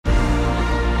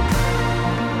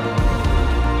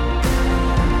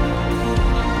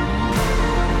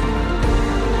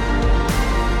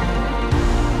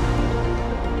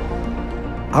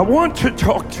I want to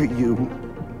talk to you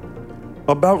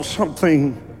about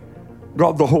something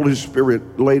God the Holy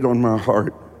Spirit laid on my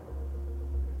heart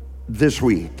this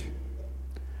week.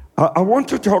 I want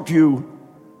to talk to you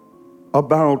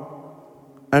about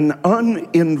an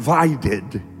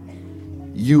uninvited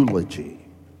eulogy.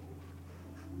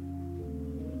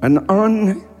 An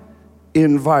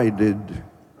uninvited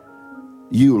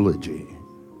eulogy.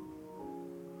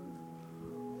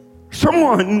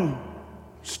 Someone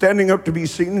standing up to be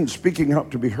seen and speaking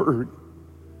out to be heard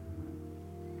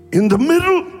in the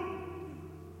middle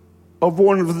of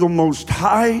one of the most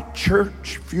high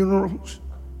church funerals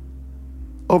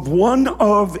of one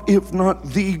of, if not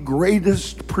the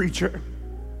greatest preacher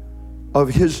of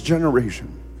his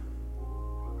generation.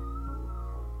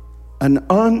 An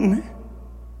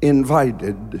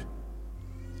uninvited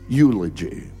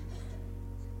eulogy.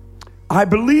 I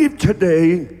believe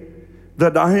today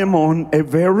that I am on a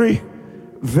very,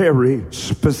 very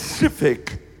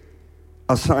specific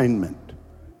assignment.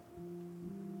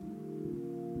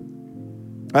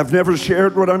 I've never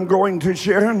shared what I'm going to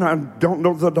share, and I don't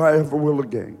know that I ever will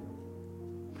again.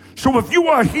 So if you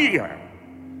are here,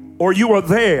 or you are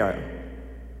there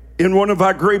in one of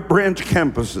our great branch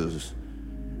campuses,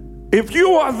 if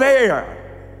you are there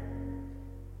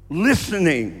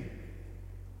listening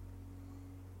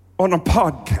on a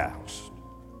podcast,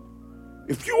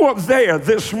 if you are there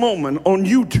this moment on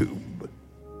YouTube,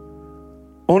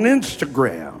 on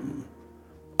Instagram,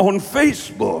 on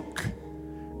Facebook,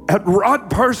 at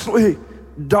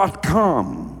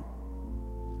rodparsley.com,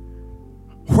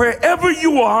 wherever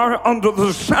you are under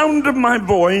the sound of my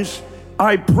voice,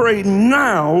 I pray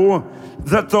now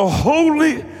that the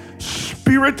Holy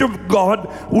Spirit of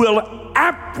God will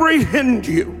apprehend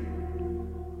you.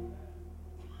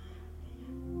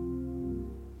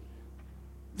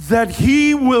 That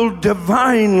he will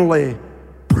divinely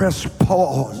press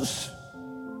pause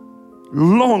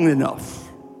long enough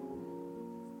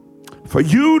for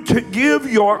you to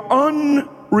give your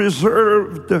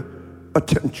unreserved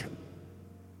attention.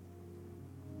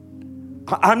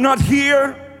 I'm not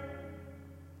here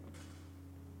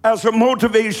as a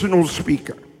motivational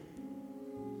speaker.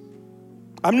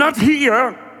 I'm not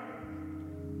here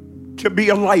to be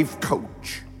a life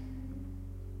coach.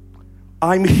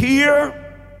 I'm here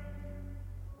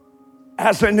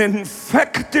as an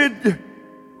infected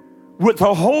with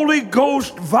the Holy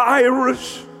Ghost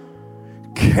virus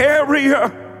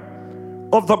carrier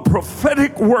of the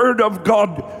prophetic word of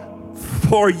God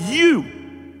for you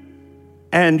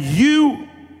and you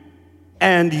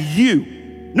and you.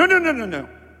 No.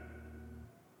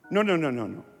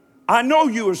 I know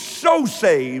you are so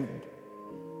saved,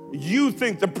 you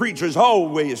think the preacher's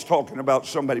always talking about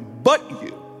somebody but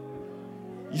you.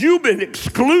 You've been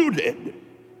excluded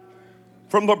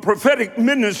from the prophetic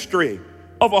ministry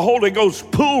of a Holy Ghost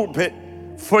pulpit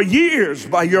for years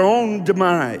by your own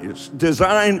demise,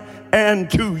 design and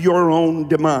to your own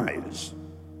demise.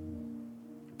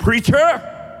 Preacher,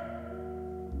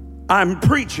 I'm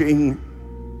preaching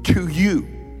to you.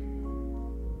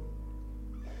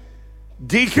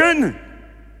 Deacon,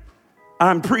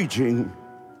 I'm preaching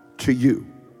to you.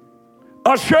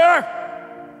 Usher,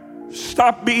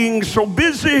 stop being so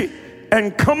busy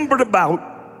and cumbered about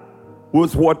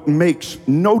with what makes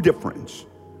no difference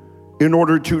in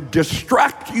order to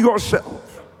distract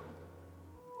yourself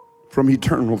from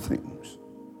eternal things.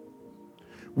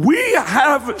 We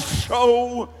have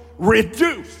so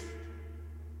reduced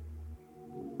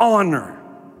honor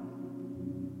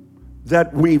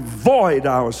that we void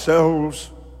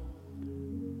ourselves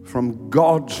from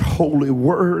God's holy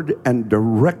word and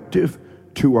directive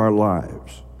to our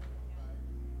lives.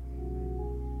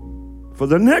 For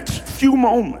the next few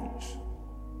moments,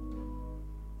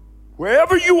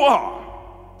 wherever you are,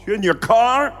 if you're in your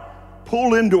car,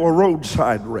 pull into a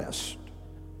roadside rest.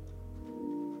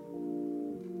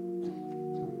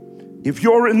 If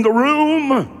you're in the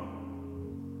room,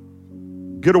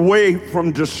 get away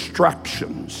from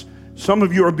distractions. Some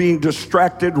of you are being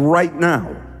distracted right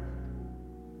now.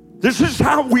 This is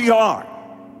how we are.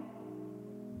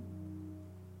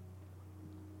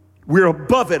 We're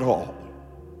above it all.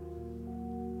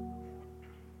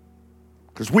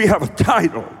 Because we have a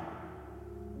title.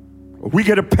 We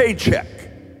get a paycheck.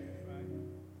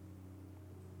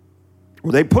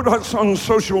 Or they put us on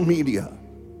social media.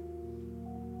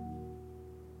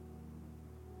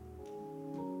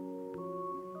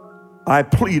 I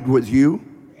plead with you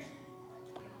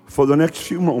for the next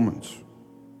few moments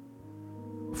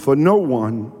for no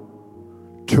one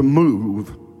to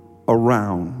move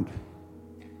around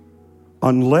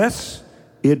unless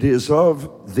it is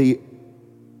of the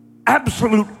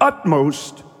absolute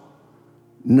utmost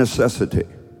necessity.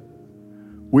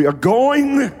 We are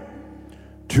going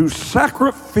to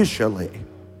sacrificially,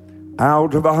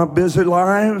 out of our busy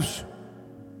lives,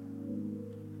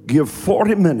 give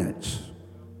 40 minutes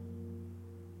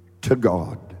to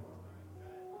God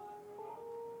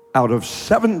out of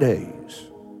 7 days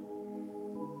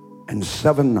and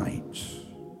 7 nights.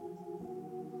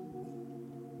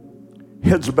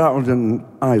 Heads bowed and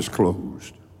eyes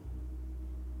closed.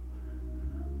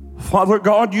 Father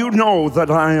God, you know that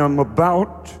I am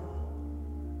about,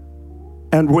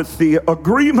 and with the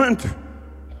agreement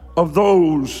of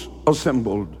those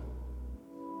assembled,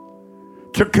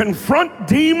 to confront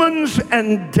demons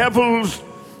and devils,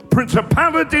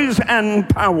 principalities and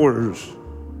powers,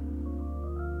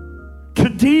 to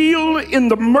deal in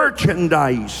the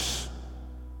merchandise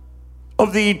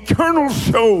of the eternal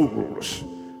souls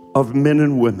of men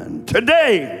and women.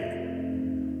 Today,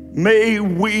 may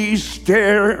we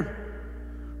stare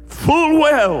full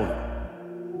well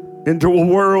into a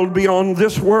world beyond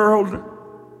this world,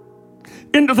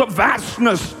 into the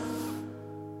vastness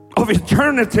of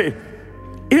eternity,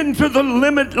 into the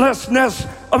limitlessness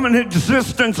of an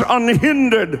existence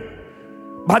unhindered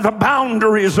by the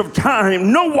boundaries of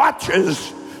time. No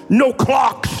watches, no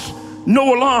clocks,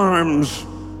 no alarms,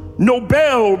 no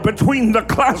bell between the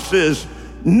classes,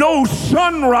 no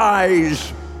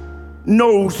sunrise,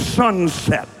 no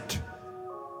sunset.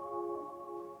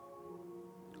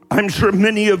 I'm sure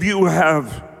many of you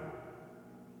have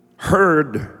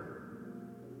heard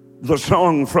the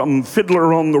song from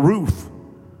Fiddler on the Roof,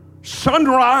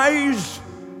 sunrise,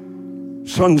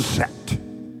 sunset.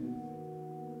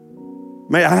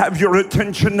 May I have your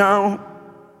attention now?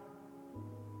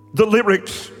 The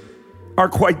lyrics are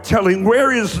quite telling.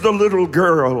 Where is the little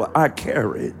girl I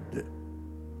carried?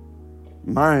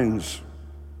 Mine's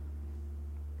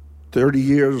 30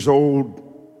 years old,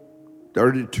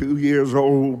 32 years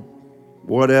old,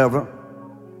 whatever,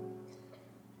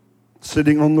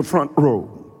 sitting on the front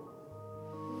row.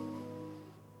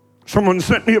 Someone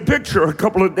sent me a picture a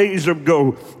couple of days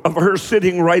ago of her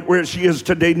sitting right where she is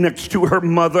today next to her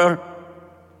mother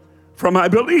from, I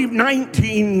believe,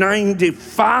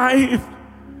 1995,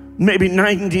 maybe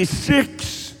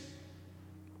 96,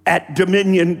 at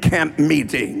Dominion Camp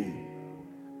Meeting.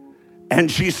 And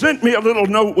she sent me a little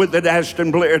note with it,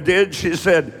 Ashton Blair did. She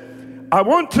said, I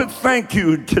want to thank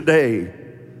you today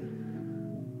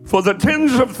for the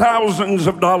tens of thousands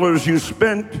of dollars you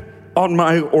spent on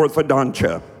my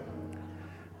orthodontia,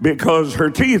 because her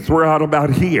teeth were out about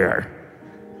here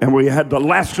and we had to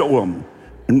lasso them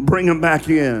and bring them back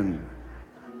in.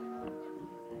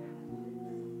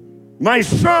 My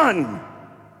son,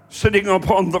 sitting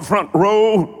up on the front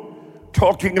row,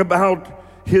 talking about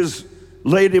his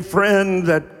lady friend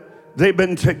that they've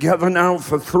been together now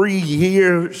for 3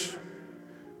 years.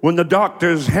 When the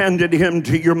doctors handed him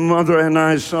to your mother and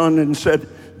I's son and said,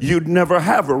 you'd never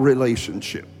have a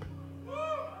relationship.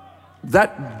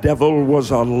 That devil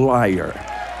was a liar.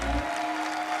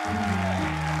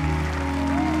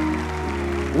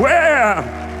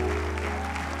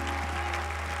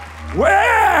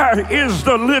 Where is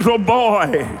the little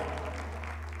boy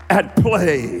at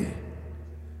play?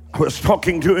 I was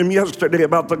talking to him yesterday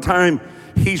about the time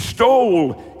he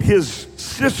stole his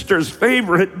sister's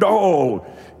favorite doll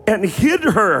and hid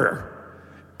her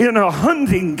in a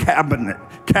hunting cabin,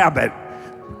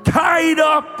 tied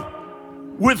up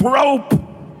with rope,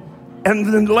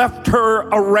 and then left her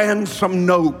a ransom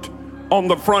note on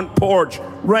the front porch,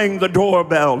 rang the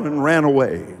doorbell, and ran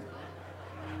away.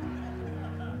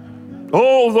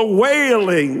 Oh, the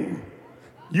wailing.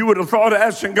 You would have thought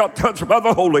Ashton got touched by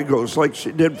the Holy Ghost like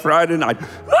she did Friday night.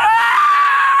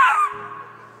 Ah!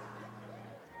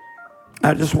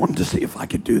 I just wanted to see if I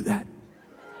could do that.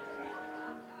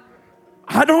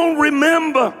 I don't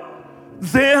remember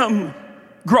them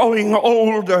growing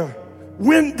older.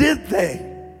 When did they?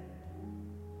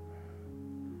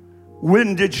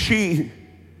 When did she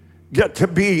get to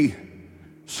be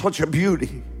such a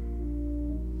beauty?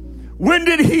 When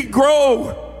did he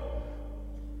grow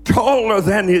taller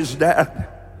than his dad?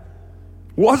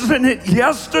 Wasn't it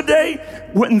yesterday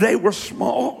when they were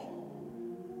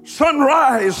small?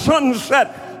 Sunrise,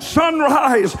 sunset,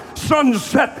 sunrise,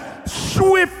 sunset.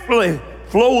 Swiftly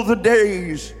flow the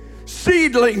days.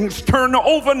 Seedlings turn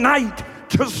overnight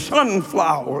to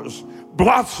sunflowers,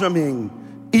 blossoming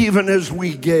even as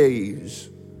we gaze.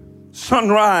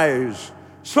 Sunrise,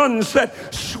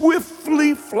 sunset,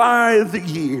 swiftly fly the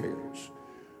years.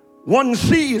 One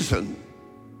season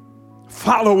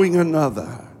following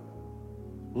another,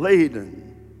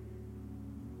 laden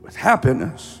with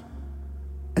happiness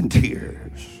and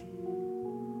tears.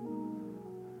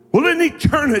 Well, in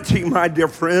eternity, my dear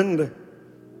friend,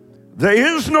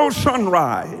 there is no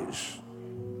sunrise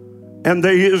and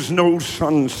there is no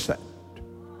sunset.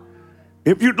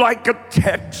 If you'd like a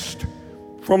text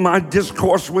from my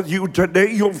discourse with you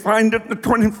today, you'll find it in the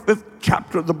 25th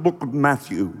chapter of the book of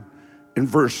Matthew in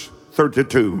verse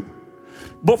 32.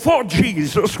 Before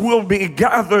Jesus will be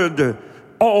gathered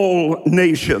all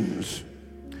nations,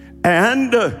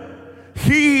 and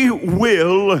he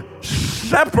will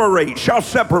separate.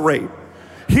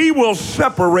 He will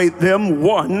separate them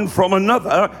one from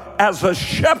another as a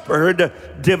shepherd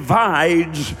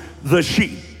divides the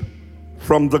sheep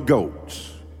from the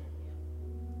goats.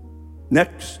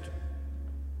 Next.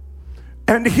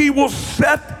 And he will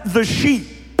set the sheep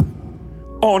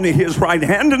on his right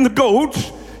hand, and the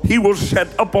goats he will set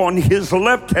upon his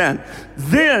left hand.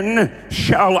 Then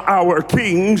shall our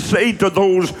King say to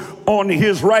those on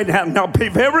his right hand. Now pay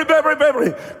very, very,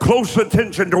 very close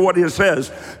attention to what he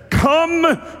says. Come,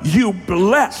 you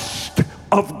blessed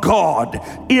of God,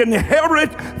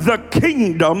 inherit the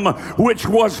kingdom which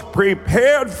was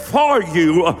prepared for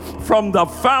you from the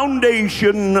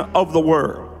foundation of the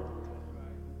world.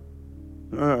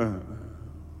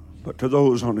 But to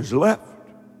those on his left,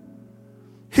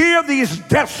 hear these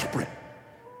desperate,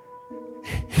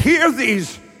 hear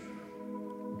these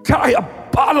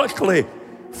diabolically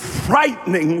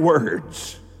frightening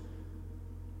words.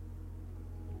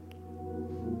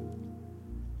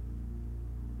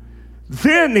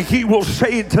 Then he will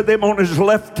say to them on his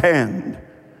left hand,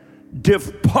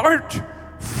 depart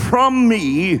from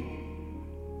me.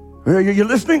 Are you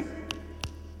listening?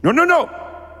 No.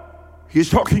 He's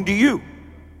talking to you.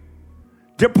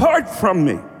 Depart from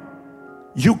me,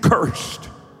 you cursed.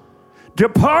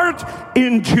 Depart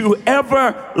into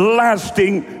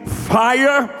everlasting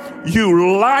fire,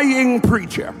 you lying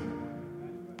preacher.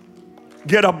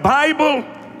 Get a Bible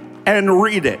and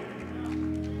read it.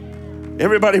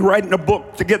 Everybody writing a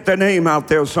book to get their name out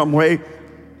there some way.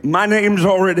 My name's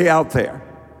already out there.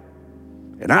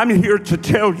 And I'm here to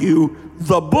tell you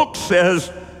the book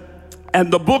says,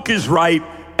 and the book is right,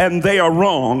 and they are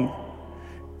wrong.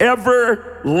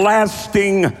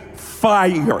 Everlasting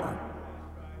fire.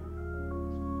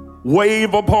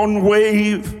 Wave upon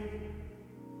wave,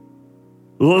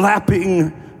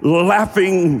 laughing,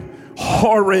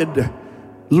 horrid,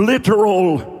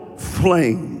 literal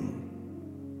flame.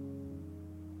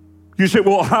 You say,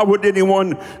 well, how would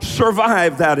anyone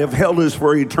survive that if hell is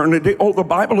for eternity? Oh, the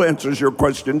Bible answers your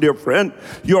question, dear friend.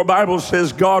 Your Bible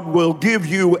says God will give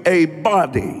you a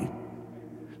body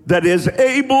that is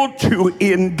able to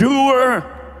endure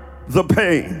the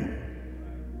pain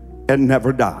and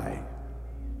never die.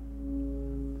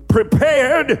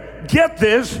 Prepared, get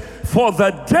this, for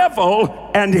the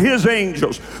devil and his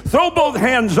angels. Throw both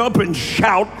hands up and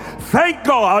shout, thank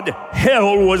God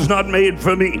hell was not made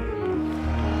for me.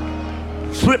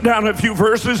 Slip down a few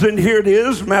verses, and here it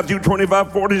is, Matthew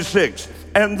 25:46.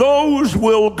 And those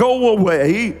will go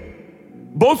away,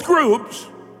 both groups,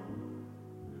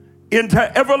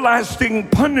 into everlasting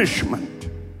punishment.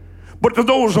 But to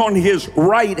those on his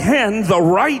right hand, the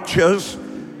righteous,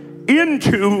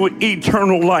 into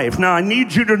eternal life. Now, I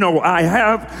need you to know I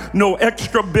have no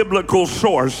extra biblical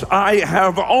source. I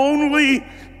have only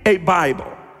a Bible.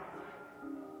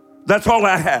 That's all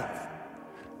I have.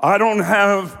 I don't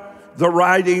have the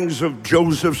writings of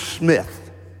Joseph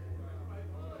Smith.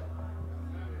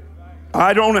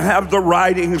 I don't have the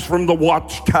writings from the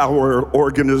Watchtower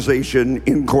Organization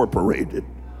Incorporated.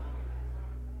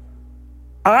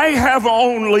 I have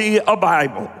only a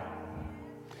Bible.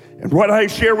 And what I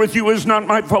share with you is not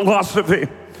my philosophy.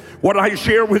 What I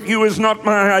share with you is not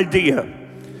my idea.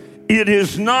 It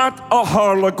is not a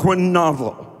Harlequin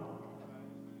novel.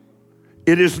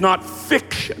 It is not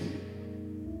fiction.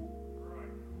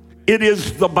 It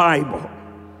is the Bible.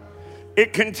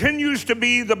 It continues to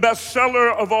be the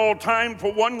bestseller of all time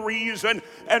for one reason,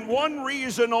 and one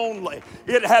reason only.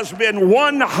 It has been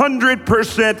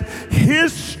 100%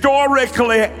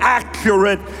 historically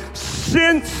accurate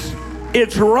since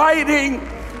its writing,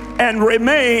 and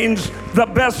remains the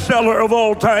bestseller of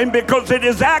all time because it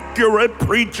is accurate,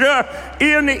 preacher,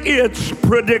 in its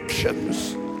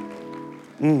predictions.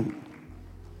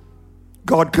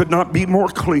 God could not be more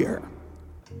clear.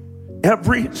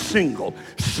 Every single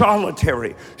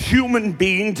solitary human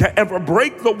being to ever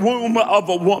break the womb of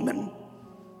a woman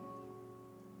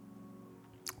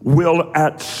will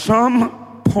at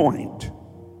some point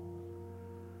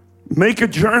make a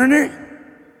journey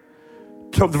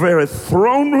to the very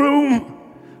throne room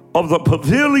of the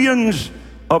pavilions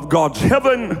of God's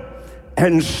heaven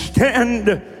and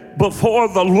stand before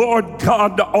the Lord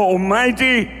God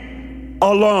Almighty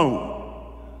alone.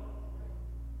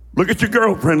 Look at your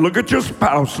girlfriend. Look at your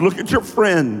spouse. Look at your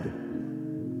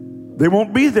friend. They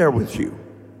won't be there with you.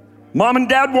 Mom and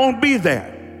dad won't be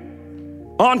there.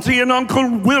 Auntie and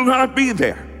uncle will not be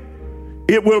there.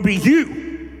 It will be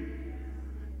you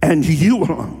and you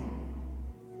alone.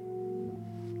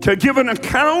 To give an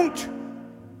account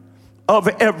of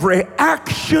every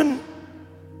action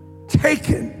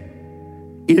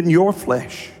taken in your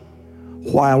flesh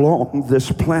while on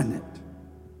this planet.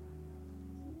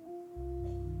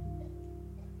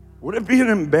 Would it be an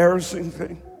embarrassing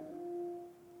thing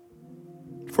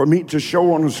for me to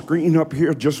show on a screen up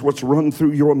here just what's run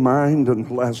through your mind in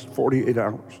the last 48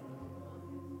 hours?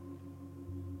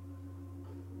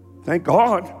 Thank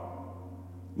God,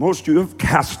 most of you have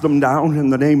cast them down in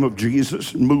the name of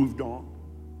Jesus and moved on.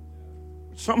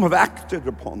 Some have acted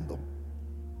upon them.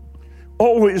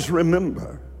 Always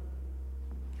remember,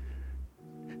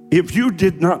 if you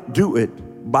did not do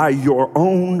it by your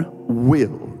own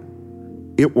will,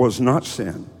 it was not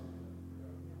sin.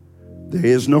 There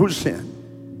is no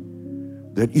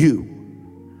sin that you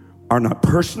are not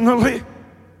personally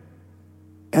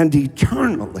and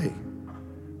eternally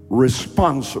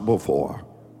responsible for,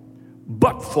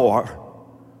 but for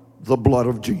the blood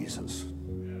of Jesus.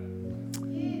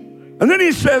 And then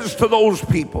he says to those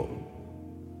people,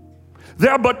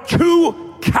 there are but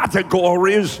two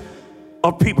categories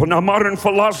of people. Now, modern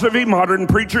philosophy, modern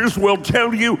preachers will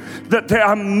tell you that there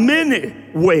are many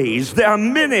ways, there are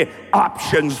many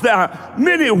options, there are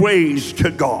many ways to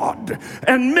God,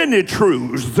 and many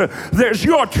truths. There's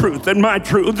your truth and my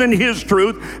truth and his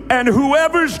truth, and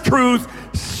whoever's truth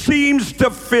seems to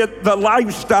fit the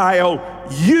lifestyle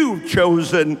you've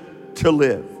chosen to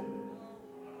live.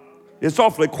 It's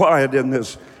awfully quiet in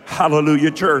this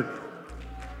hallelujah church.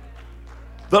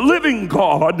 The living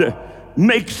God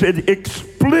makes it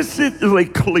explicitly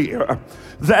clear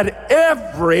that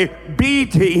every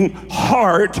beating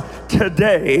heart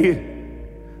today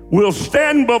will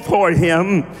stand before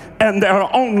him, and there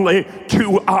are only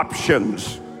two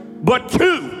options. But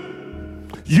two,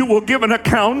 you will give an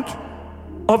account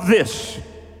of this.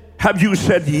 Have you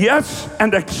said yes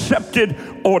and accepted,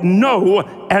 or no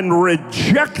and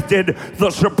rejected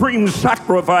the supreme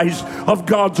sacrifice of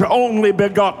God's only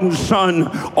begotten Son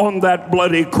on that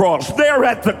bloody cross? There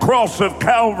at the cross of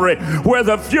Calvary, where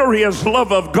the furious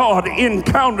love of God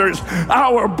encounters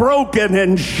our broken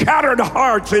and shattered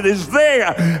hearts, it is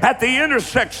there at the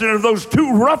intersection of those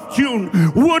two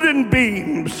rough-hewn wooden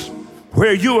beams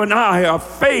where you and I are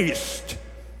faced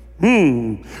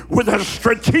with a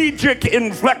strategic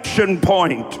inflection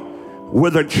point,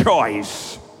 with a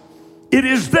choice. It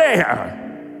is there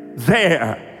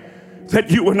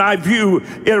that you and I view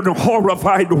in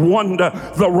horrified wonder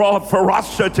the raw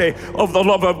ferocity of the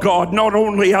love of God, not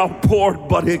only outpoured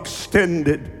but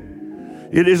extended.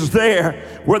 It is there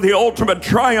where the ultimate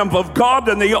triumph of God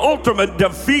and the ultimate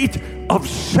defeat of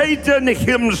Satan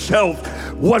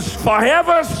himself was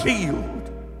forever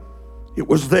sealed. It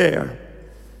was there,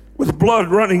 with blood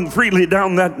running freely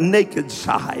down that naked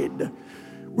side,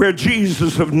 where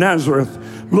Jesus of Nazareth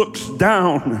looks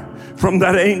down from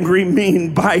that angry,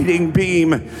 mean, biting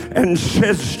beam and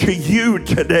says to you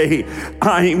today,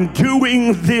 I'm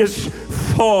doing this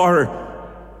for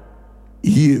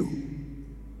you.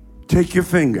 Take your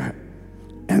finger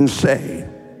and say,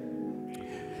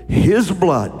 his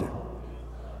blood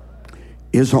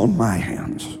is on my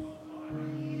hands.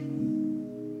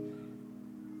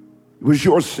 It was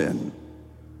your sin,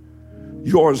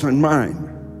 yours and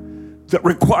mine, that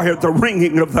required the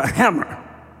ringing of the hammer,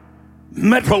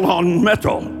 metal on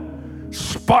metal,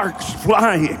 sparks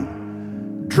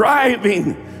flying,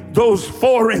 driving those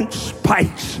 4-inch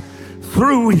spikes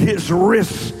through his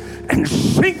wrists and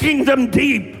sinking them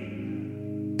deep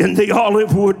in the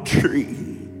olive wood tree.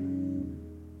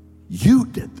 You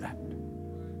did that.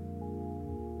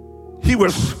 He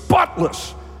was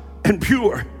spotless and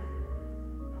pure.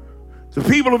 The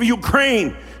people of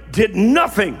Ukraine did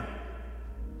nothing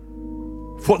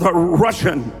for the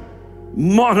Russian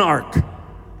monarch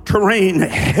to rain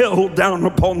hell down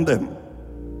upon them.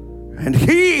 And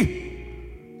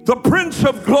he, the Prince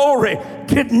of Glory,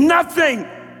 did nothing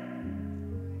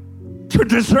to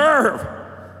deserve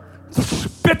the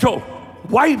spittle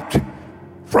wiped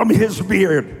from his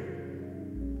beard.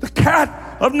 The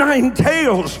cat of 9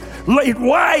 tails laid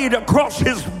wide across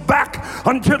his back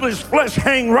until his flesh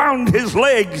hang round his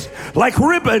legs like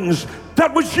ribbons.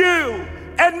 That was you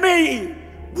and me.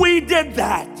 We did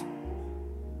that.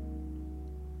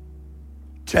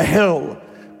 To hell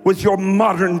with your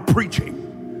modern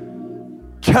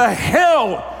preaching. To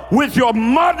hell with your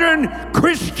modern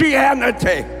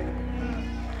Christianity.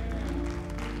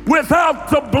 Without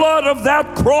the blood of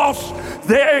that cross,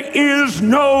 there is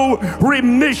no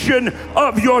remission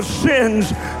of your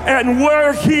sins. And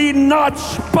were he not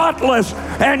spotless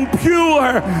and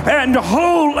pure and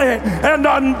holy and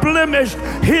unblemished,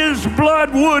 his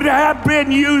blood would have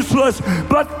been useless.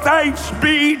 But thanks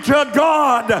be to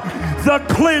God, the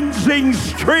cleansing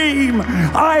stream.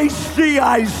 I see,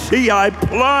 I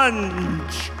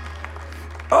plunge.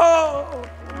 Oh,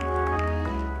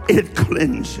 it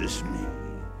cleanses me.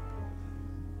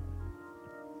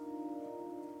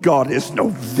 God is no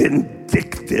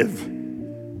vindictive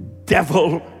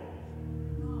devil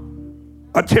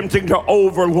attempting to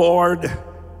overlord,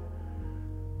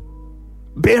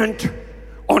 bent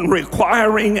on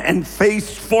requiring and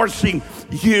forcing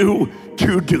you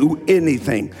to do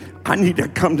anything. I need to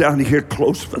come down here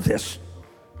close for this.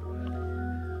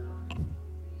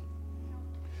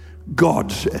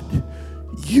 God said,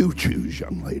 you choose,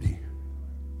 young lady.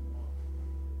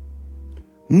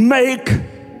 Make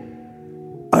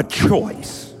a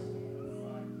choice.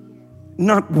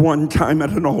 Not one time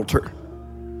at an altar.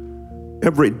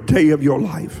 Every day of your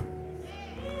life.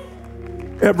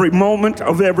 Every moment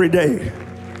of every day.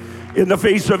 In the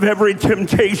face of every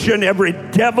temptation, every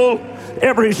devil,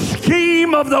 every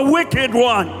scheme of the wicked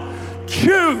one.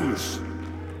 Choose.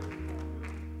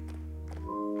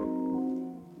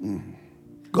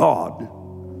 God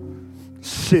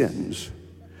sends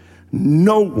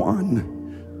no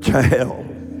one to hell.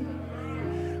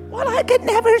 Well, I could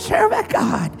never serve a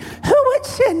God who would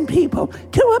send people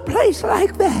to a place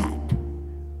like that.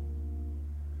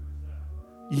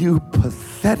 You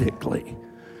pathetically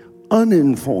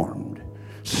uninformed,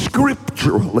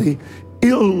 scripturally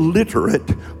illiterate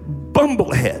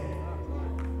bumblehead.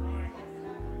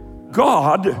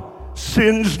 God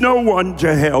sends no one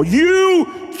to hell.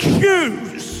 You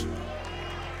choose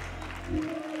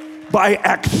by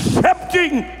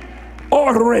accepting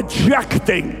or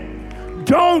rejecting.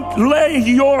 Don't lay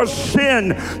your sin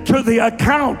to the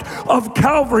account of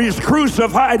Calvary's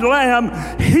crucified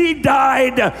Lamb. He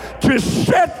died to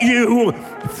set you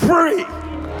free.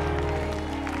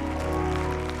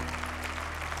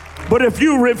 But if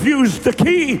you refuse the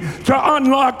key to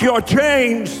unlock your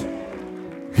chains,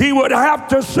 he would have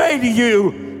to say to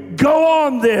you, go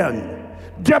on then,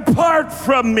 depart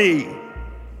from me.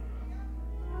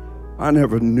 I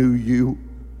never knew you.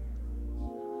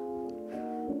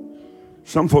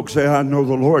 Some folks say, I know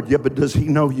the Lord. Yeah, but does he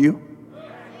know you?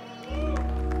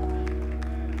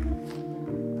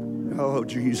 Oh,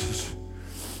 Jesus.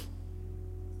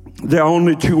 There are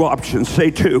only two options.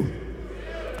 Say two.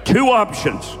 Two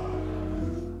options.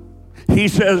 He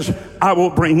says, I will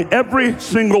bring every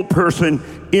single person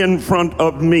in front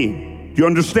of me. Do you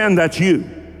understand? That's you.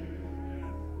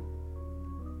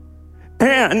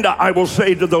 And I will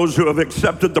say to those who have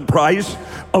accepted the price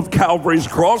of Calvary's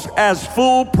cross as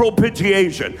full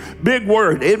propitiation. Big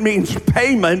word. It means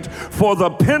payment for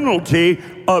the penalty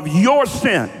of your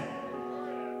sin,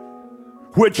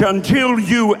 which until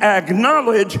you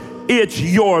acknowledge it's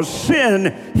your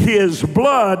sin, his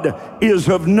blood is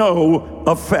of no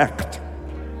effect.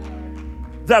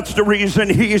 That's the reason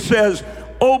he says,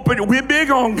 open. We're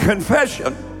big on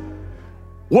confession.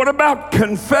 What about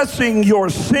confessing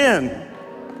your sin?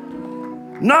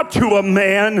 Not to a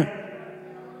man.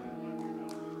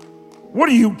 What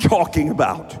are you talking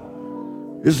about?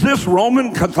 Is this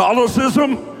Roman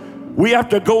Catholicism? We have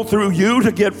to go through you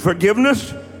to get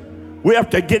forgiveness? We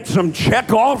have to get some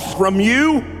check-offs from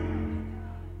you?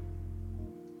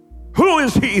 Who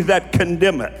is he that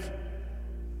condemneth?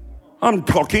 I'm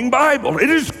talking Bible. It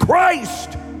is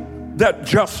Christ that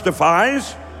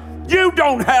justifies. You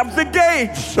don't have the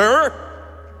gauge, sir.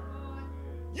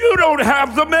 You don't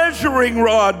have the measuring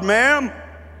rod, ma'am.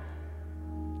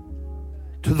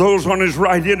 To those on his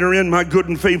right, enter in, my good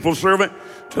and faithful servant.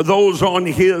 To those on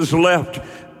his left,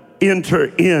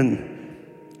 enter in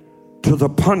to the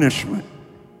punishment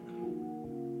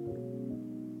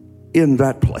in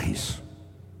that place.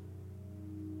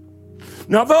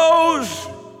 Now those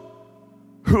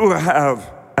who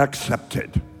have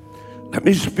accepted, let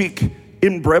me speak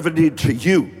in brevity to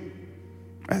you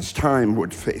as time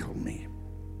would fail me.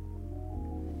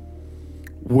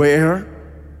 Where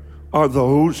are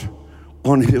those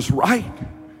on his right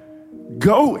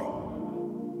going?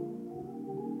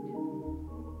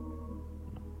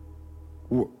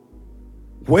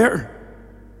 Where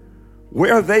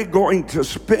are they going to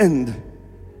spend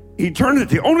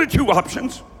eternity? Only two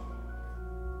options.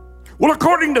 Well,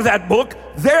 according to that book,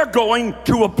 they're going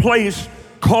to a place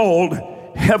called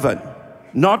heaven,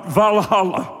 not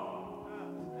Valhalla.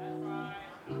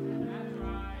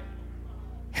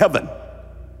 Heaven.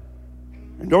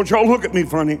 And don't y'all look at me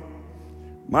funny.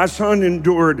 My son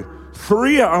endured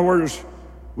 3 hours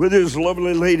with his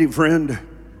lovely lady friend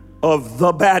of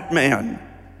The Batman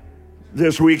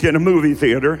this week in a movie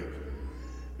theater.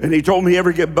 And he told me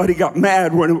everybody got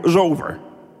mad when it was over.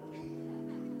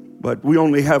 But we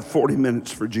only have 40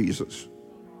 minutes for Jesus.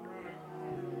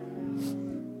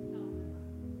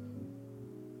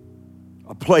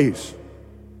 A place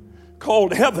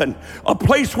called heaven, a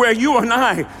place where you and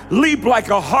I leap like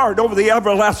a hart over the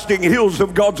everlasting hills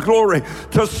of God's glory,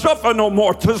 to suffer no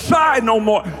more, to sigh no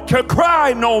more, to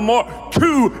cry no more,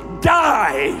 to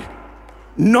die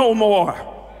no more.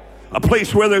 A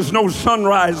place where there's no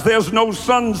sunrise, there's no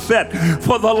sunset,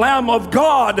 for the Lamb of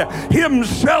God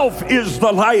himself is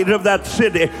the light of that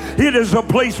city. It is a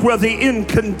place where the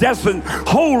incandescent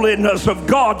holiness of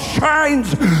God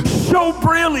shines so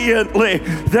brilliantly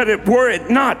that were it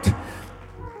not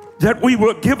that we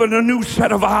were given a new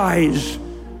set of eyes,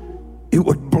 it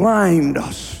would blind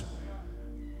us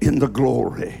in the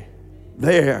glory.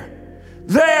 There,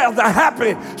 the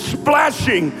happy,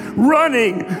 splashing,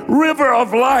 running river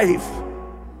of life.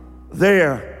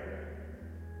 There,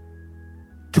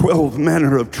 12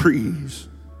 manner of trees,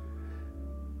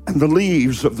 and the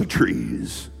leaves of the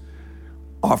trees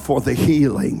are for the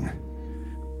healing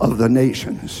of the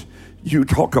nations. You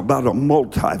talk about a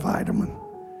multivitamin.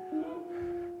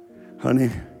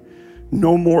 Honey,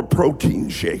 no more protein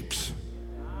shakes.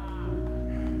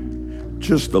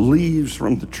 Just the leaves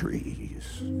from the trees.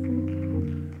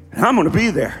 And I'm going to be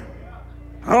there.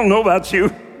 I don't know about you,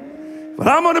 but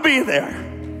I'm going to be there.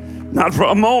 Not for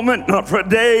a moment, not for a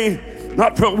day,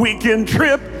 not for a weekend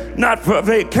trip, not for a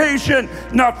vacation,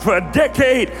 not for a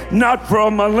decade, not for a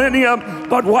millennium,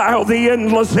 but while the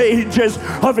endless ages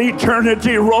of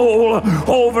eternity roll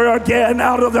over again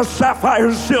out of the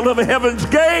sapphire sill of heaven's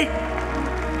gate.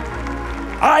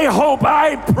 I hope,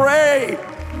 I pray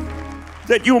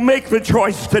that you'll make the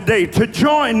choice today to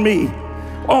join me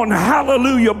on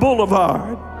Hallelujah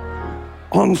Boulevard,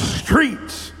 on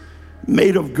streets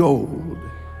made of gold.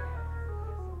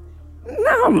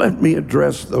 Now let me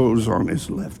address those on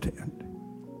his left hand.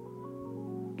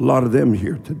 A lot of them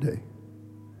here today.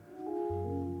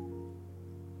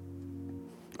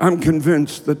 I'm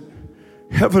convinced that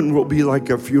heaven will be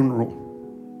like a funeral.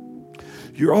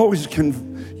 You're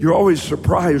always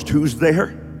surprised who's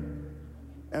there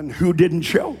and who didn't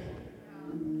show.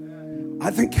 I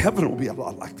think heaven will be a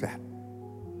lot like that.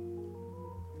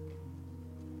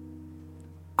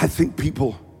 I think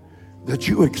people that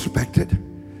you expected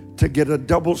to get a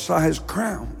double-sized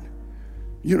crown,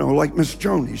 you know, like Miss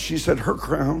Joni, she said her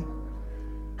crown,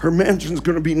 her mansion's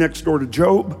going to be next door to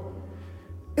Job,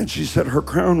 and she said her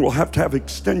crown will have to have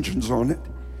extensions on it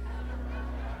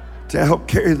to help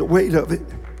carry the weight of it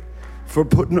for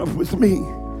putting up with me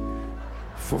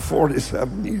for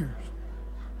 47 years.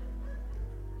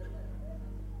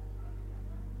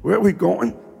 Where are we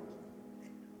going?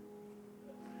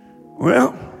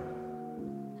 Well,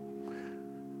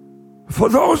 for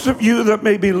those of you that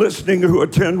may be listening who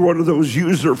attend one of those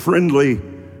user-friendly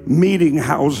meeting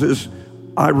houses,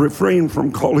 I refrain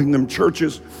from calling them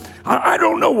churches. I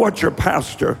don't know what your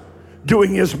pastor,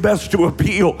 doing his best to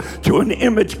appeal to an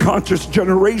image-conscious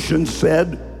generation,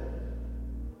 said.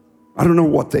 I don't know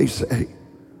what they say.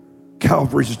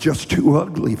 Calvary's just too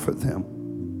ugly for them.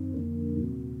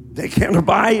 They can't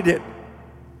abide it.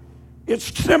 It's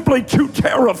simply too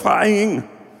terrifying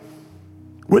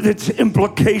with its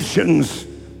implications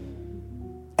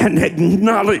and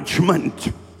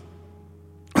acknowledgement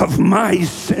of my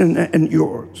sin and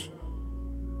yours.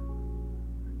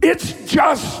 It's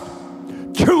just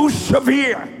too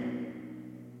severe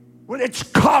with its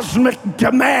cosmic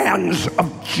demands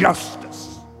of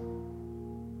justice.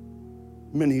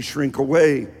 Many shrink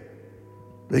away.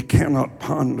 They cannot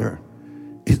ponder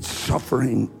its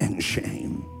suffering and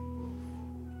shame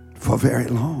for very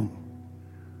long.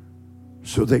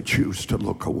 So they choose to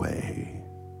look away.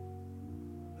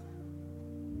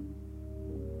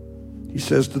 He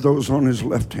says to those on his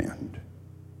left hand,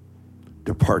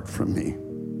 depart from me.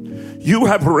 You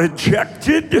have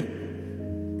rejected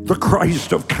the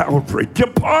Christ of Calvary.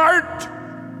 Depart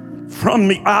from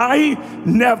me. I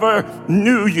never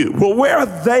knew you. Well, where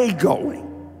are they going?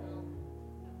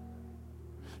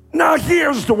 Now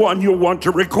here's the one you'll want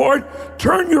to record.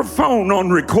 Turn your phone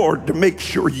on record to make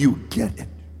sure you get it.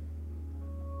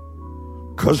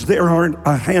 Because there aren't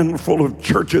a handful of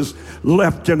churches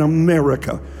left in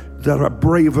America that are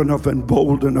brave enough and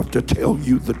bold enough to tell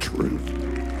you the truth.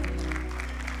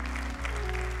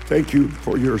 Thank you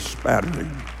for your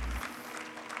spattering.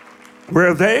 Where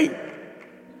are they?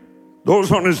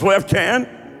 Those on his left hand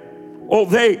Oh,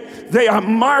 they are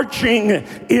marching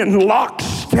in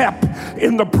lockstep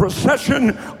in the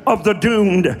procession of the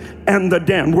doomed and the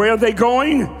damned. Where are they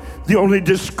going? The only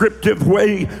descriptive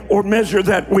way or measure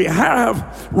that we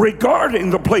have regarding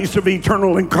the place of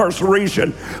eternal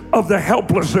incarceration of the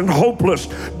helpless and hopeless,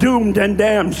 doomed and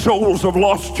damned souls of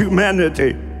lost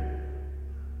humanity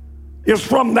is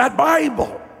from that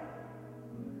Bible.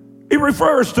 It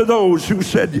refers to those who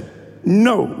said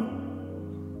no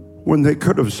when they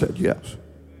could have said yes.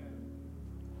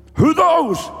 Who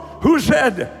those who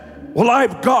said, well,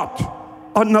 I've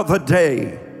got another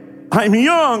day. I'm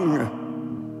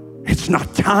young. It's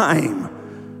not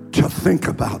time to think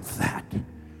about that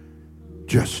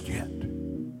just yet.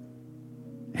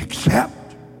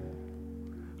 Except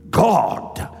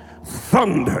God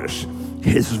thunders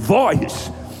his voice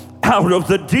out of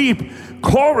the deep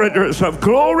corridors of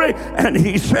glory, and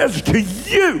he says to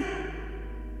you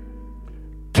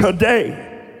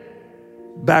today,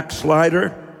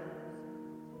 backslider,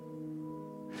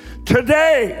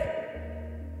 today,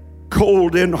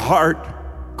 cold in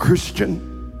heart Christian,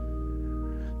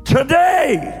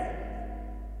 today,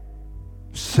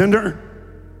 sinner.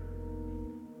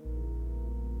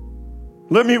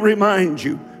 Let me remind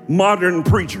you, modern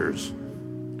preachers,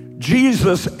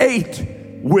 Jesus ate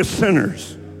with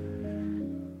sinners.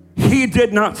 He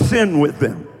did not sin with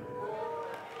them.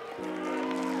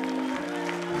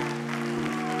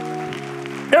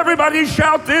 Everybody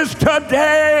shout this: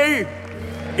 today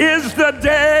is the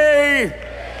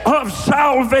day of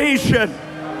salvation.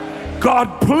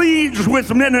 God pleads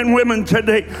with men and women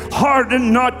today,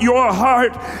 harden not your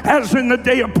heart as in the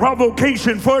day of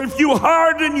provocation, for if you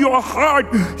harden your heart,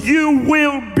 you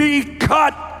will be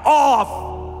cut off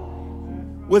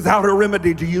without a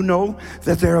remedy. Do you know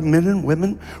that there are men and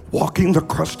women walking the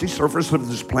crusty surface of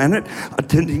this planet,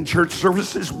 attending church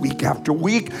services week after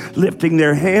week, lifting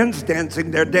their hands,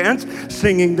 dancing their dance,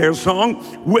 singing their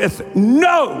song, with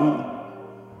no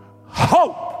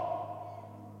hope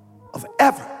of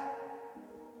ever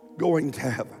going to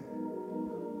heaven?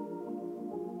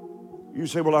 You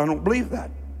say, well, I don't believe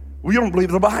that. Well, you don't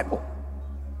believe the Bible.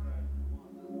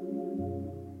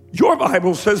 Your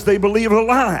Bible says they believe a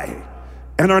lie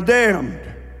and are damned.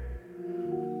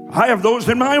 I have those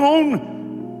in my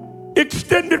own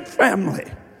extended family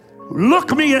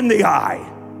look me in the eye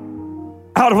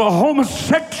out of a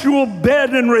homosexual bed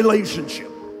and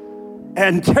relationship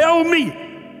and tell me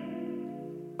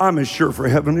I'm as sure for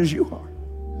heaven as you are.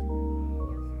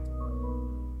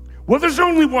 Well, there's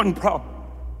only one problem.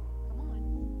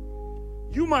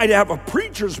 You might have a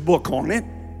preacher's book on it,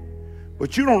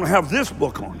 but you don't have this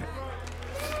book on it.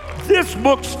 This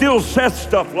book still says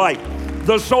stuff like,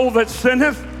 the soul that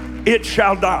sinneth, it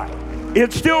shall die.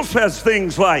 It still says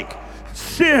things like,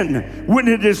 sin, when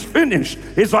it is finished,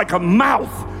 is like a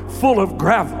mouth full of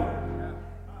gravel.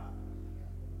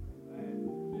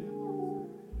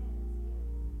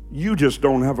 You just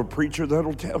don't have a preacher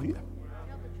that'll tell you.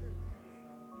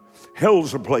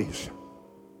 Hell's a place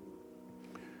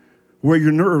where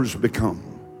your nerves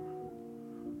become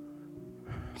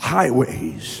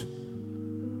highways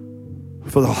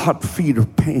for the hot feet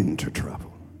of pain to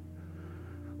travel,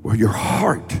 where your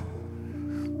heart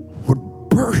would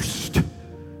burst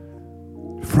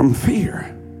from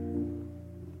fear.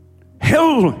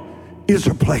 Hell is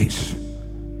a place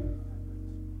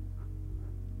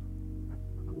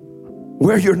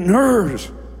where your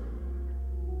nerves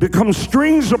become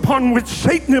strings upon which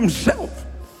Satan himself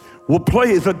will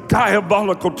play the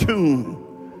diabolical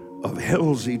tune of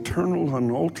hell's eternal,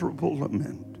 unalterable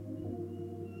lament.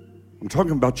 I'm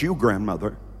talking about you,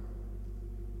 grandmother.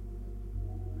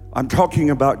 I'm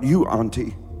talking about you,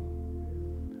 auntie.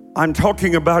 I'm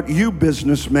talking about you,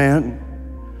 businessman.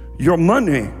 Your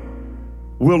money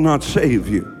will not save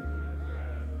you.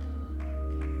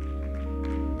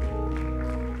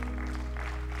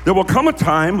 There will come a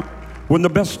time when the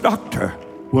best doctor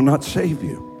will not save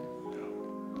you.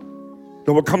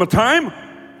 There will come a time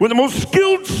when the most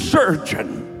skilled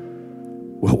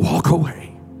surgeon will walk away.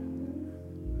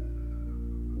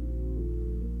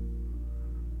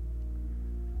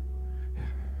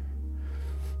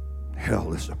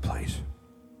 Hell is a place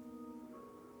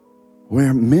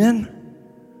where men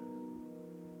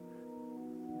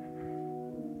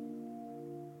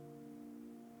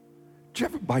did you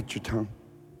ever bite your tongue?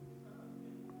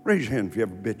 Raise your hand if you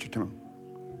ever bit your tongue.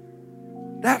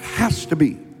 That has to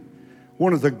be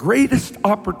one of the greatest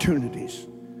opportunities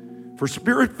for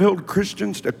spirit-filled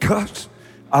Christians to cuss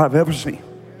I've ever seen.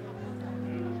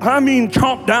 I mean,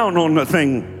 chomp down on the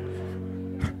thing.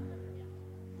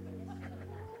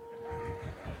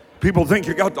 People think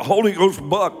you got the Holy Ghost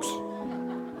bucks.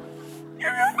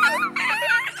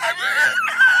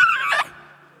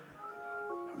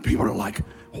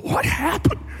 What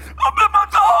happened? I bit my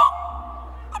tongue.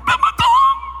 I bit my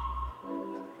tongue.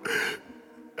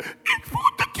 It's for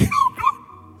the children.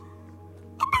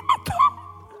 I bit my tongue.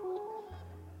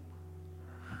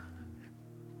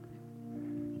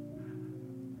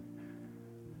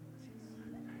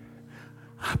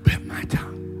 I bit my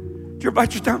tongue. Did you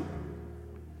bite your tongue?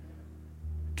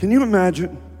 Can you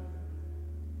imagine?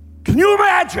 Can you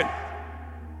imagine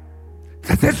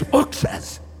that this book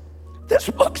says,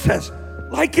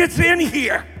 like it's in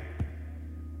here,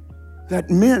 that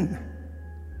men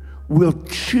will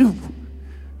chew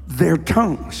their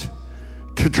tongues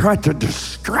to try to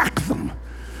distract them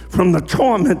from the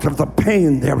torment of the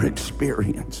pain they're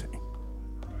experiencing.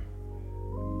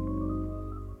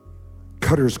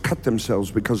 Cutters cut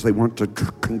themselves because they want to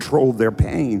control their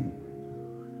pain.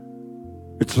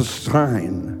 It's a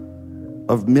sign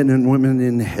of men and women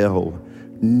in hell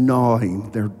gnawing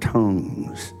their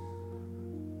tongues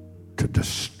to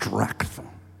distract them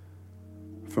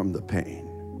from the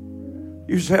pain.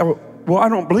 You say, well, I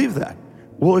don't believe that.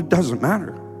 Well, it doesn't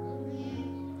matter.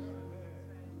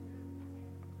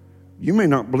 You may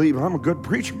not believe I'm a good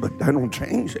preacher, but I don't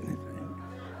change anything.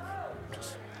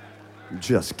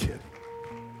 Just kidding.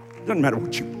 It doesn't matter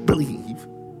what you believe.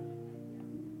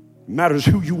 It matters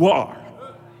who you are.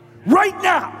 Right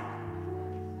now.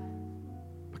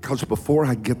 Because before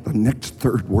I get the next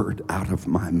third word out of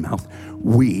my mouth,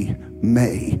 we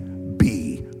may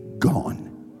be gone.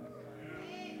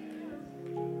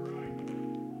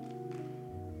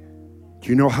 Do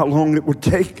you know how long it would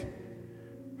take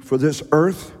for this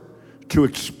earth to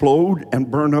explode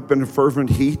and burn up in a fervent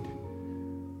heat?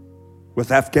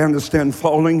 With Afghanistan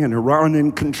falling and Iran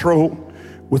in control,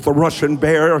 with the Russian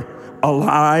bear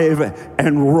alive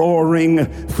and roaring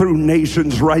through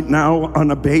nations right now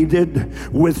unabated,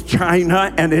 with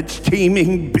China and its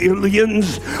teeming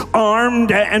billions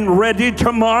armed and ready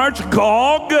to march,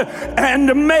 Gog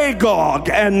and Magog,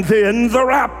 and then the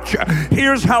rapture.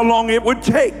 Here's how long it would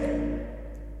take.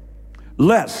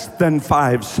 Less than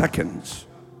 5 seconds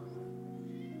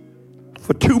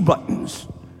for 2 buttons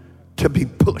to be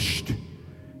pushed,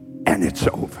 and it's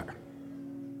over.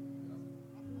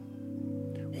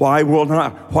 Why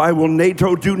will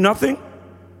NATO do nothing?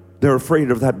 They're afraid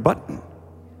of that button.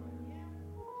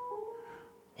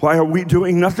 Why are we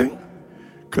doing nothing?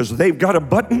 Because they've got a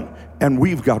button and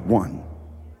we've got one.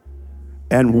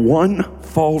 And one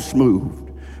false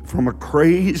move from a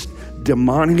crazed,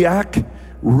 demoniac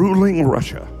ruling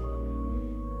Russia,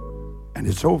 and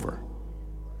it's over.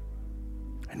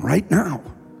 And right now,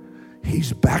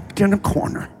 he's backed in a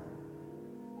corner.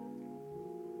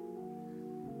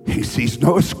 He sees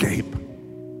no escape.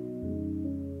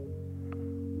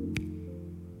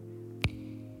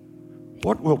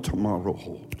 What will tomorrow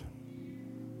hold?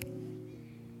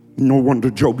 No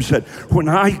wonder Job said, when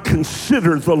I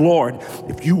consider the Lord,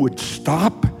 if you would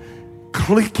stop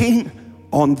clicking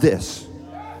on this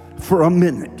for a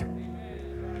minute,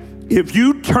 if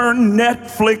you turn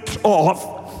Netflix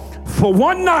off for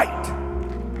one night,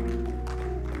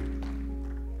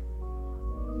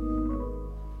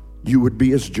 you would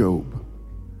be as Job.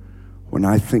 When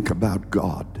I think about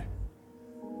God,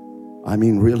 I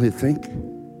mean, really think,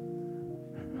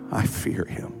 I fear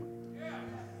him.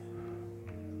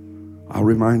 I'll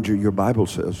remind you, your Bible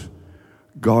says,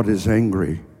 God is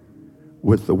angry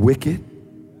with the wicked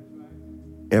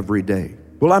every day.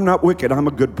 Well, I'm not wicked, I'm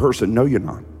a good person. No, you're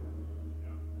not.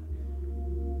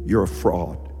 You're a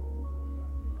fraud.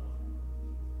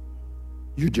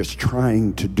 You're just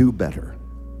trying to do better.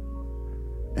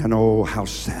 And oh, how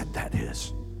sad that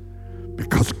is.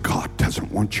 Because God doesn't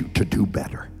want you to do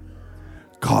better.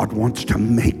 God wants to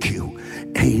make you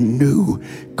a new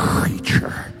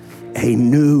creature. A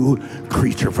new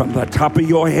creature, from the top of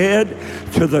your head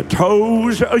to the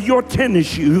toes of your tennis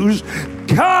shoes.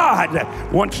 God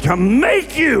wants to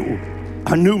make you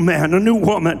a new man, a new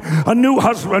woman, a new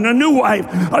husband, a new wife,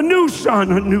 a new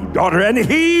son, a new daughter. And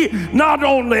he not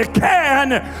only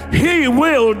can, he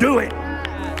will do it.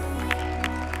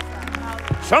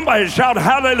 Somebody shout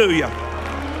hallelujah.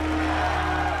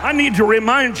 I need to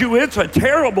remind you, it's a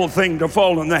terrible thing to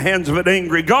fall in the hands of an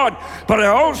angry God. But I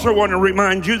also want to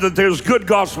remind you that there's good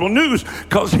gospel news,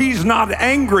 because he's not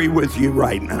angry with you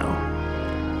right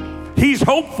now. He's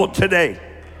hopeful today,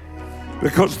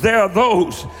 because there are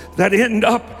those that end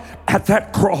up at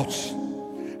that cross,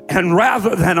 and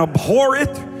rather than abhor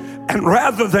it, and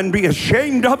rather than be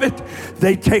ashamed of it,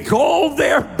 they take all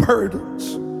their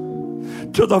burdens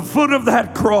to the foot of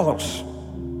that cross,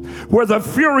 where the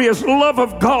furious love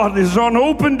of God is on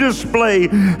open display,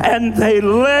 and they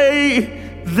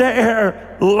lay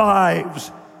their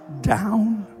lives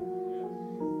down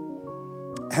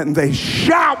and they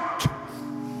shout,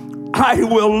 I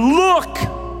will look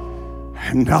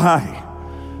and I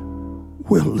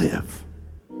will live.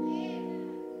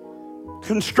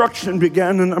 Construction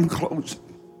began, and I'm closing.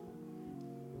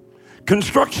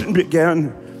 Construction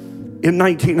began in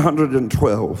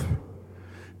 1912.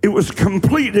 It was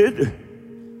completed,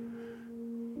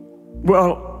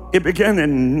 well, it began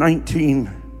in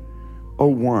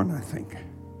 1901, I think.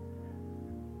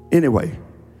 Anyway,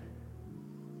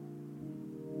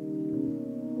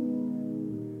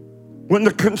 when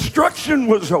the construction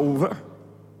was over,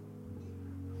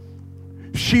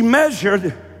 she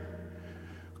measured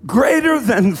greater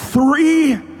than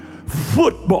 3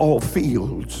 football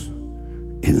fields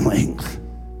in length.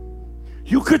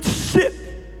 You could sit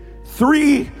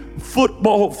 3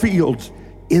 football fields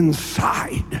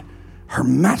inside her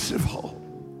massive hull.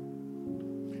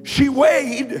 She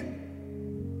weighed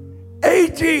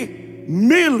 80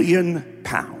 million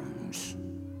pounds.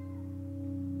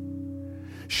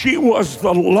 She was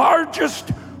the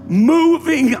largest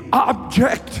moving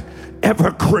object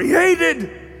ever created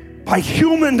by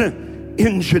human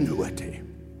ingenuity.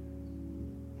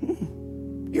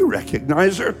 You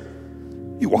recognize her.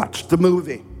 You watched the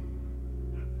movie.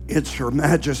 It's Her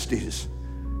Majesty's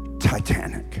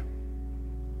Titanic.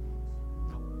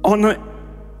 On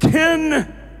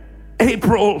 10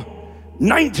 April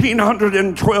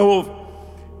 1912,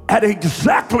 at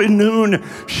exactly noon,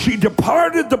 she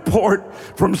departed the port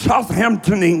from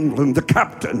Southampton, England. The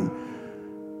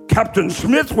Captain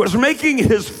Smith, was making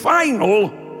his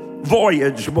final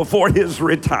voyage before his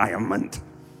retirement.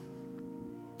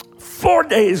 4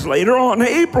 days later, on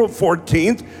April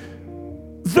 14th,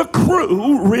 the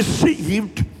crew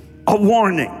received a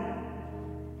warning.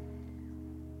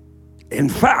 In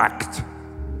fact,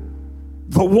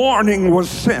 the warning was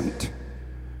sent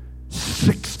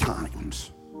 6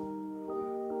 times.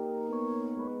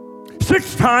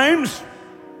 6 times,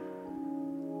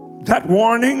 that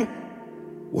warning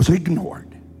was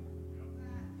ignored.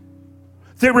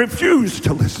 They refused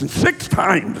to listen. 6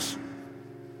 times.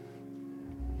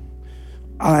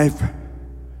 I've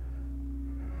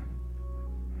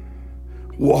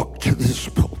walked to this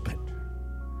pulpit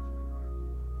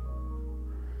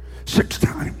 6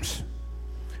 times.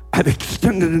 I've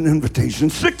extended an invitation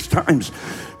 6 times.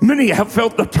 Many have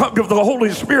felt the tug of the Holy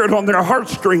Spirit on their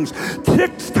heartstrings.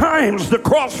 6 times the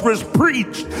cross was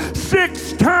preached.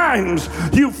 6 times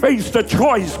you faced a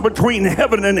choice between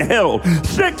heaven and hell.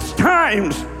 6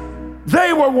 times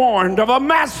they were warned of a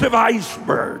massive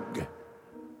iceberg.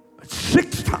 But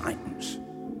 6 times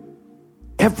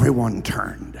everyone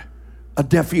turned a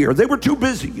deaf ear. They were too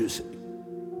busy, you see.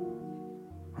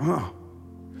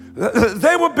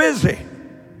 They were busy.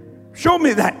 Show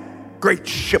me that great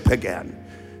ship again.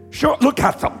 Look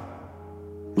at them.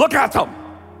 Look at them.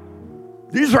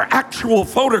 These are actual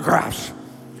photographs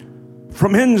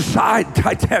from inside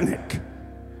Titanic.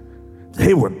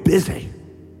 They were busy.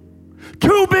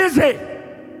 Too busy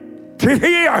to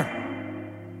hear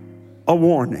a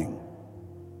warning.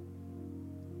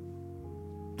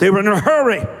 They were in a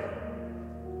hurry.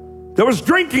 There was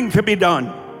drinking to be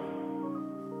done.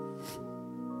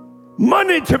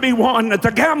 Money to be won at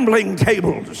the gambling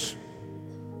tables.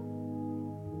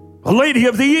 A lady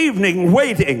of the evening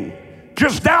waiting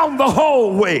just down the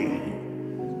hallway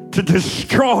to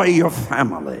destroy your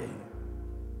family.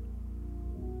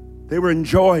 They were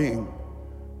enjoying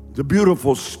the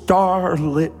beautiful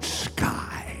starlit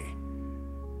sky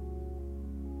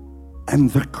and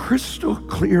the crystal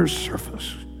clear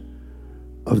surface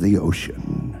of the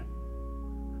ocean.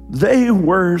 They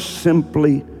were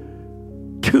simply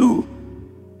too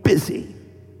busy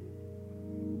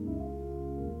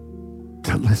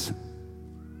to listen.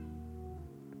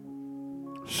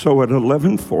 So at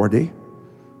 11:40,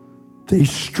 they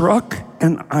struck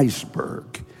an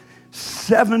iceberg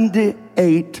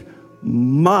 78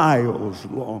 miles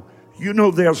long. You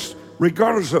know, there's,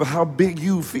 regardless of how big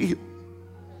you feel,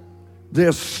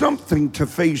 there's something to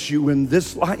face you in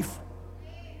this life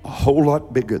a whole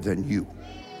lot bigger than you.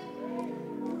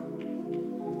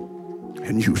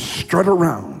 And you strut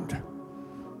around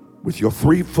with your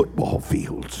 3 football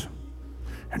fields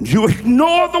and you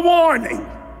ignore the warning.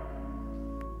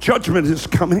 Judgment is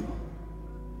coming.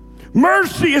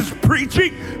 Mercy is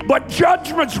preaching, but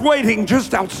judgment's waiting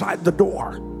just outside the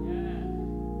door.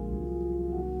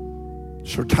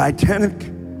 So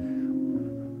Titanic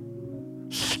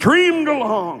streamed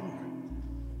along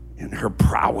in her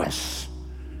prowess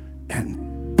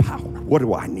and power. What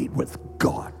do I need with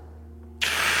God?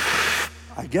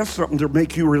 I guess something to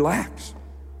make you relax.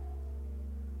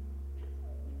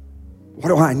 What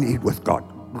do I need with God?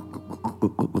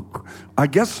 I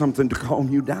guess something to calm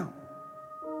you down.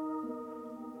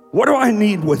 What do I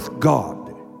need with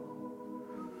God?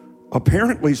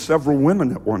 Apparently several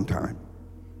women at one time.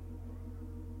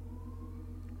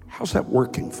 How's that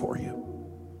working for you?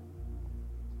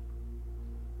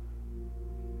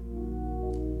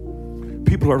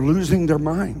 People are losing their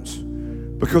minds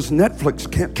because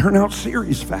Netflix can't turn out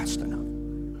series fast enough.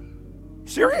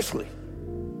 Seriously.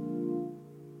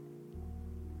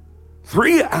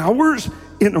 3 hours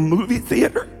in a movie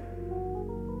theater?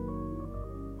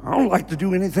 I don't like to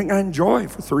do anything I enjoy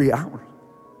for 3 hours.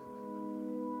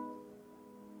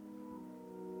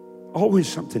 Always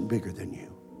something bigger than you.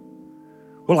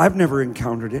 Well, I've never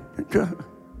encountered it.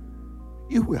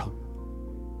 You will.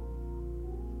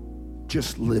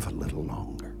 Just live a little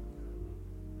longer.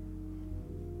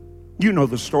 You know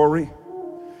the story.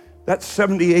 That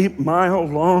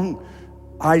 78-mile-long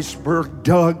iceberg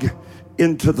dug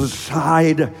into the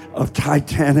side of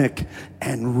Titanic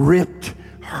and ripped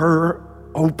her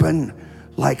open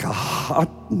like a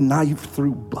hot knife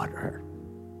through butter.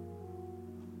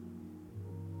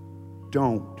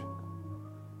 Don't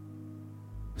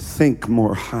think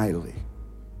more highly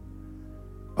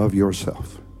of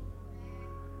yourself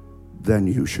than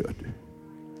you should.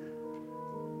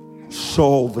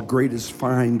 Saul, the greatest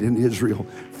find in Israel,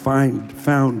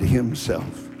 found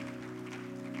himself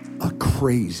a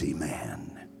crazy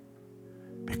man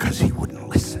because he wouldn't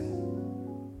listen.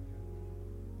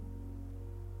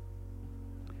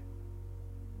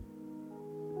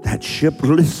 That ship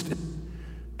listed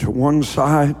to one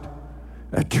side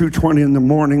at 2:20 in the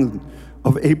morning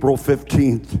of April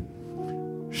 15th.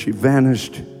 She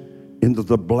vanished into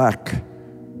the black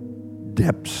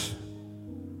depths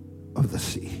of the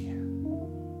sea.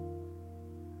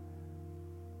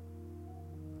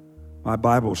 My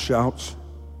Bible shouts,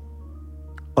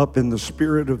 up in the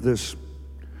spirit of this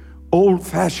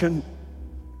old-fashioned,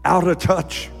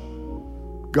 out-of-touch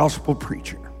gospel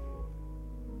preacher.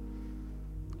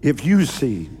 If you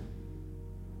see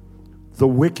the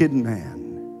wicked man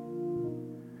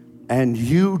and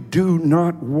you do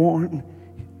not warn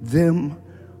them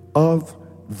of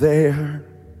their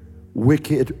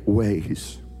wicked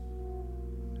ways,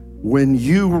 when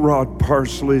you, Rod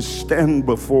Parsley, stand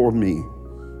before me,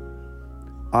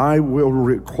 I will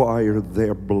require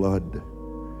their blood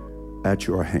at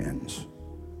your hands.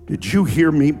 Did you hear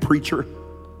me, preacher?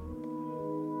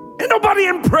 Ain't nobody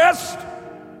impressed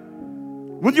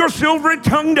with your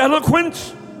silvery-tongued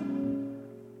eloquence.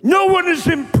 No one is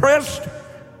impressed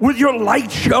with your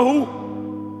light show.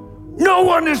 No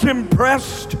one is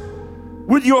impressed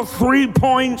with your 3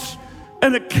 points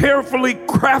and a carefully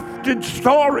crafted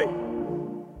story.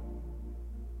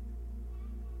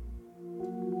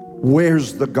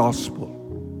 Where's the gospel?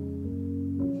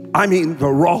 I mean the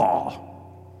raw,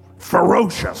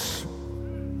 ferocious,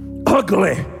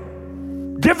 ugly,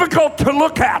 difficult to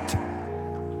look at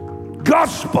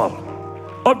gospel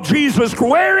of Jesus.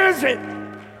 Where is it?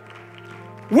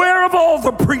 Where have all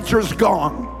the preachers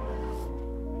gone?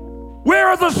 Where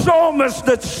are the psalmists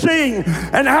that sing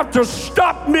and have to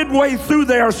stop midway through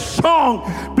their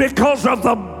song because of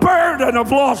the burden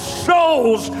of lost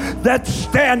souls that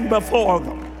stand before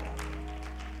them?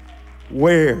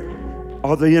 Where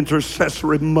are the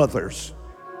intercessory mothers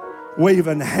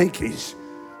waving hankies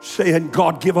saying,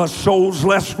 God, give us souls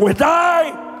lest we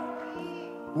die?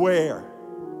 Where?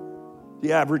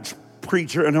 The average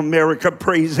preacher in America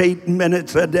prays 8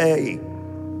 minutes a day,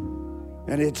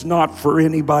 and it's not for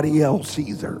anybody else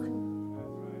either.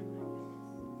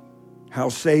 How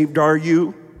saved are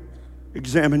you?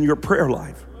 Examine your prayer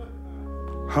life.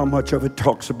 How much of it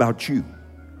talks about you?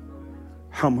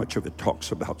 How much of it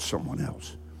talks about someone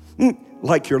else?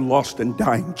 Like your lost and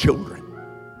dying children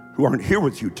who aren't here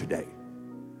with you today.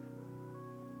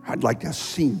 I'd like to have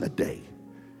seen the day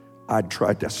I'd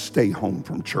tried to stay home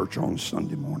from church on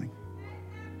Sunday morning.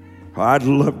 I'd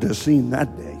love to have seen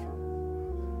that day.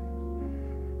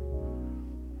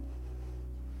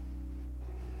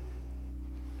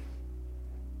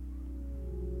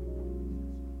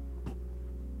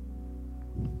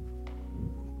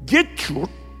 Get you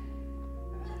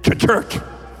to church.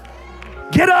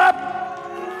 Get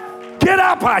up. Get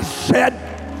up, I said.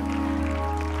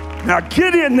 Now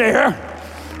get in there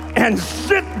and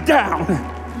sit down.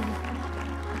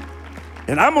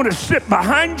 And I'm going to sit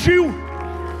behind you.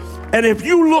 And if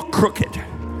you look crooked,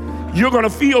 you're going to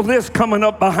feel this coming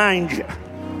up behind you.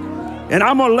 And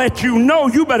I'm going to let you know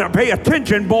you better pay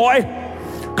attention, boy.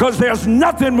 Because there's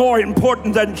nothing more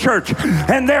important than church.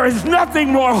 And there is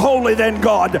nothing more holy than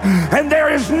God. And there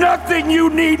is nothing you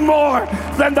need more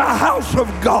than the house of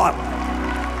God.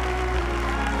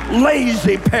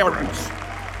 Lazy parents.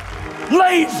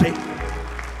 Lazy.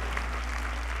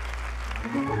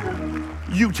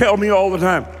 You tell me all the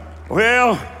time,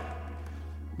 well,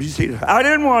 you see, I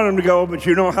didn't want them to go, but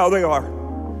you know how they are.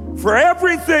 For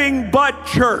everything but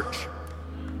church.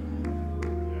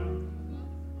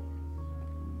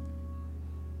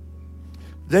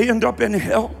 They end up in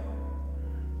hell.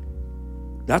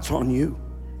 That's on you.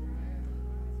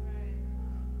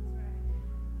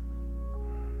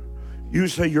 You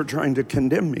say you're trying to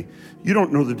condemn me. You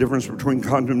don't know the difference between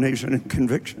condemnation and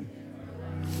conviction.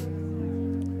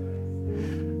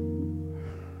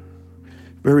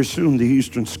 Very soon the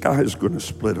eastern sky is going to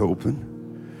split open.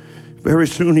 Very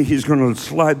soon he's going to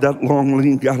slide that long,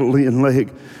 lean Galilean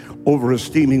leg over a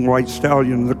steaming white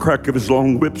stallion, and the crack of his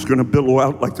long whip's going to billow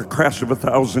out like the crash of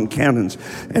 1,000 cannons.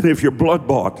 And if you're blood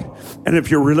bought, and if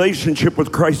your relationship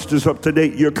with Christ is up to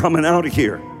date, you're coming out of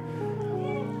here.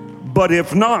 But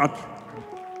if not,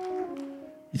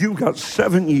 you got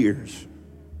 7 years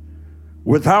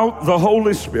without the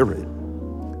Holy Spirit,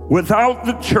 without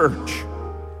the church,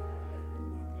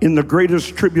 in the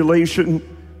greatest tribulation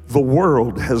the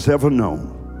world has ever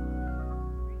known,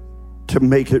 to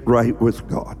make it right with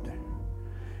God.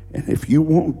 And if you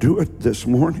won't do it this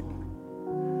morning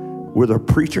with a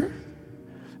preacher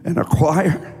and a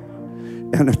choir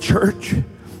and a church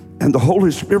and the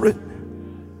Holy Spirit,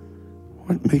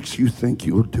 what makes you think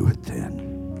you'll do it then?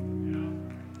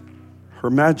 Her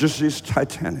Majesty's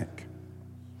Titanic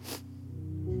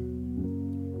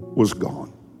was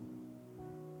gone.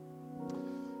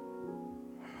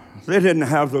 They didn't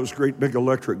have those great big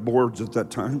electric boards at that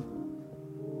time.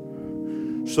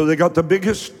 So they got the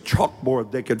biggest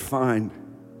chalkboard they could find,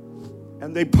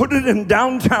 and they put it in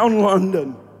downtown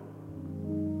London,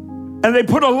 and they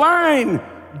put a line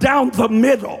down the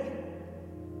middle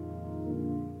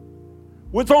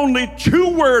with only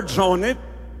 2 words on it.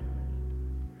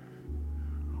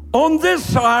 On this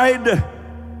side,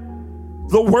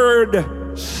 the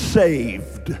word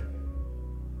saved.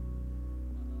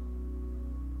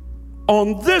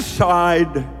 On this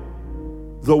side,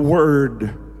 the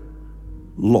word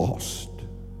lost.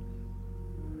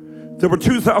 There were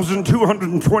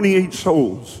 2,228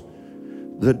 souls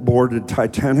that boarded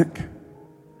Titanic.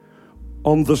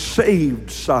 On the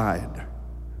saved side,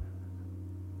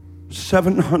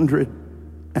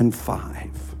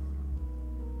 705.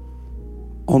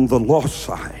 On the lost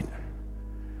side,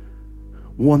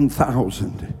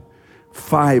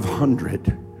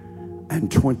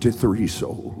 1,523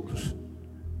 souls.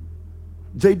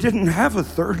 They didn't have a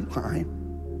third line,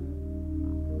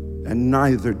 and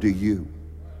neither do you.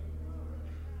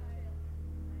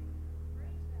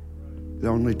 There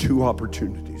are only 2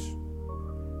 opportunities: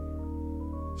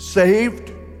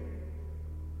 saved,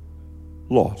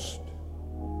 lost.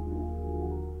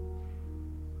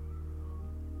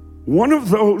 One of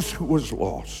those who was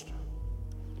lost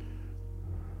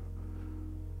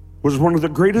was one of the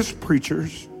greatest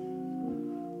preachers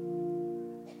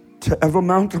to ever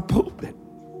mount a pulpit.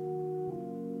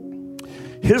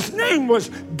 His name was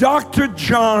Dr.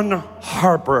 John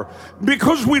Harper.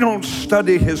 Because we don't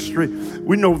study history,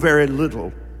 we know very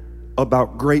little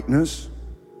about greatness.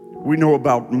 We know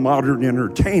about modern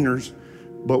entertainers,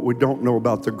 but we don't know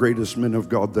about the greatest men of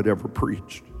God that ever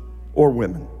preached, or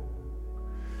women.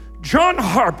 John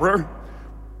Harper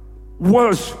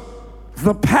was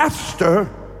the pastor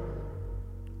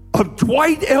of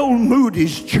Dwight L.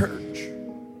 Moody's church,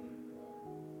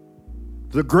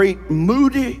 the great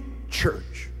Moody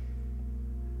Church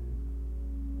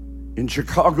in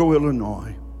Chicago,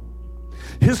 Illinois.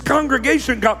 His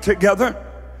congregation got together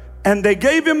and they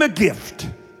gave him a gift,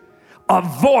 a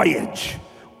voyage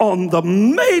on the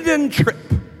maiden trip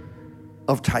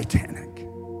of Titanic.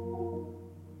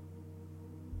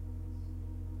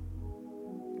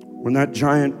 When that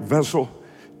giant vessel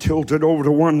tilted over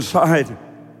to one side,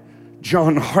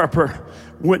 John Harper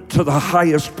went to the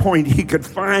highest point he could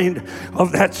find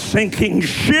of that sinking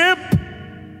ship.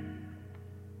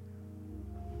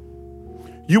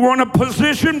 You want a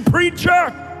position,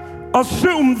 preacher?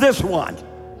 Assume this one.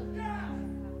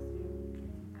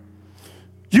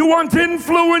 You want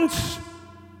influence?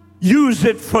 Use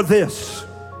it for this.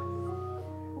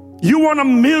 You want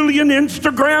 1 million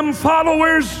Instagram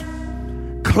followers?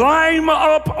 Climb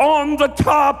up on the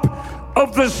top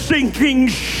of the sinking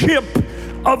ship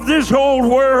of this old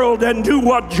world and do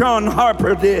what John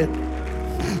Harper did.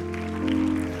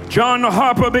 John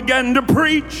Harper began to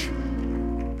preach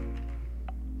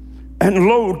and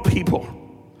load people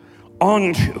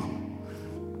onto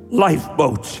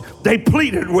lifeboats. They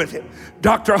pleaded with him,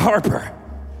 Dr. Harper,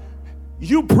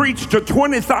 You preach to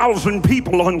 20,000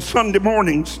 people on Sunday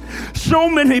mornings. So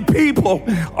many people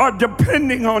are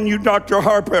depending on you, Dr.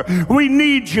 Harper. We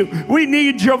need you. We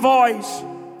need your voice.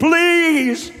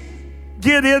 Please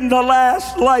get in the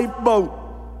last lifeboat.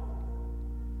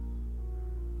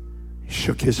 He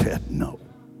shook his head, no.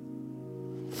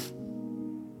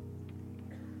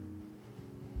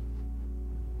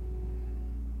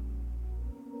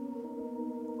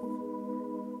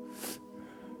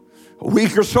 A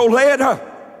week or so later,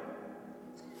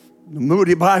 the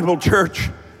Moody Bible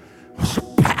Church was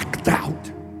packed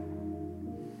out.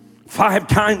 5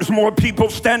 times more people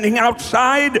standing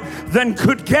outside than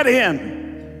could get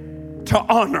in to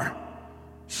honor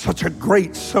such a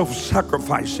great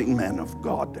self-sacrificing man of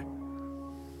God.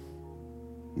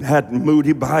 That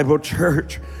Moody Bible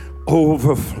Church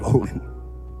overflowing.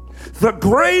 The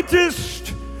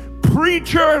greatest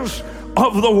preachers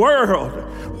of the world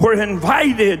were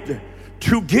invited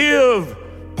to give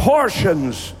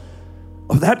portions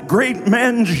of that great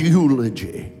man's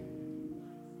eulogy.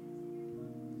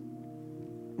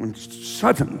 And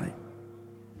suddenly,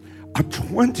 a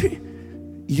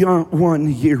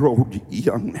 21-year-old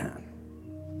young man,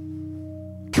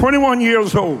 21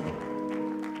 years old,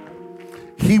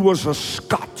 he was a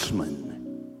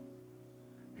Scotsman.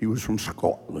 He was from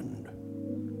Scotland.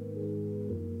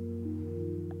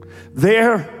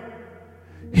 There,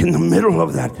 in the middle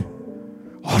of that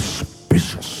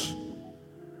auspicious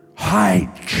high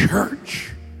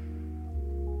church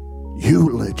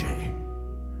eulogy,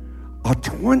 a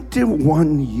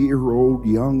 21-year-old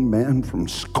young man from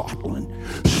Scotland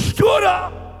stood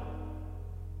up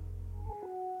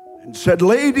and said,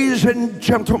 "Ladies and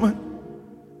gentlemen,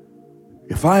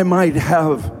 if I might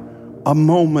have a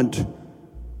moment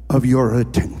of your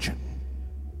attention."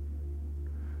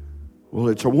 Well,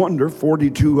 it's a wonder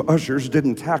 42 ushers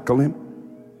didn't tackle him.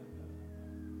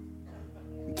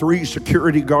 3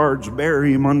 security guards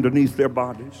bury him underneath their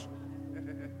bodies.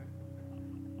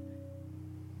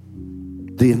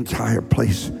 The entire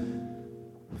place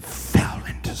fell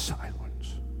into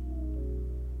silence.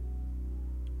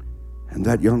 And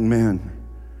that young man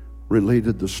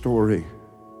related the story.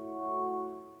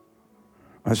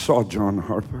 I saw John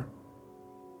Harper.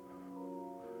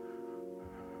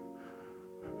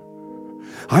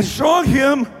 I saw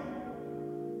him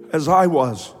as I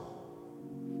was,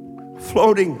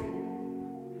 floating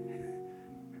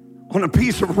on a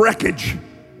piece of wreckage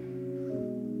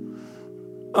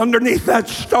underneath that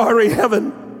starry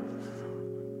heaven,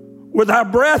 with our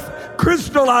breath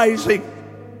crystallizing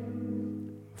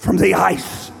from the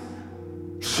ice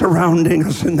surrounding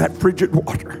us in that frigid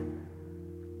water.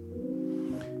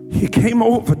 He came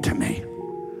over to me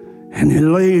and he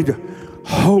laid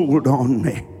hold on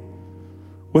me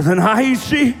with an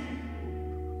icy,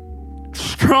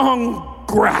 strong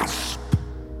grasp,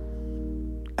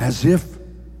 as if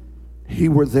he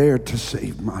were there to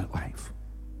save my life.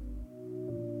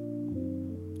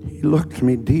 He looked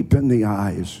me deep in the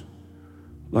eyes,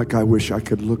 like I wish I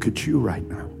could look at you right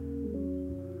now.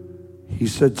 He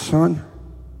said, "Son,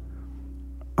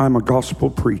 I'm a gospel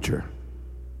preacher.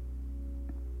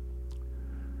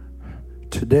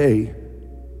 Today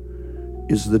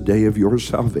is the day of your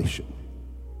salvation.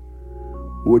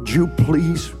 Would you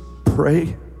please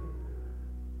pray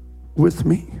with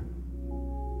me?"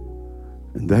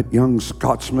 And that young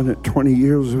Scotsman at 20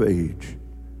 years of age,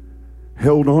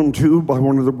 held on to by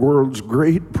one of the world's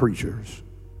great preachers,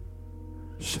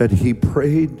 said he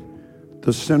prayed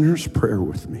the sinner's prayer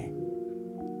with me.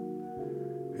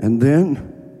 And then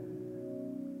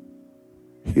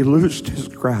he loosed his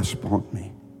grasp on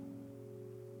me.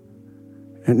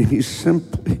 And he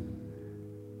simply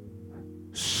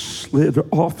slid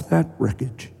off that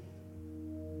wreckage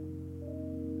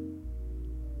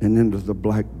and into the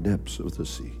black depths of the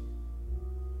sea.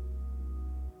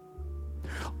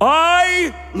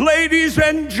 "I, ladies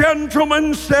and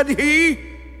gentlemen," said he,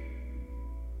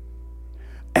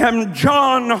 "am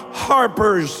John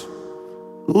Harper's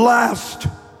last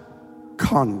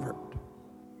convert."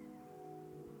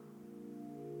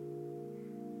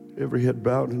 Every head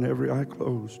bowed and every eye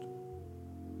closed.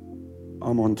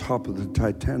 I'm on top of the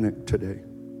Titanic today.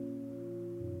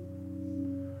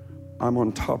 I'm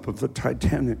on top of the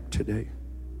Titanic today.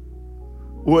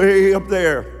 Way up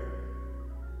there.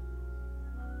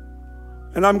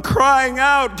 And I'm crying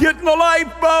out, "Get in the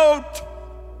lifeboat!"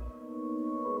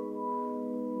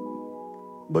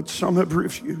 But some have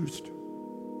refused.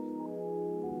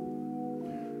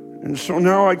 And so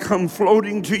now I come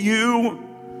floating to you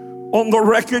on the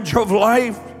wreckage of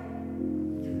life,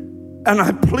 and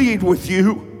I plead with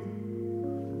you.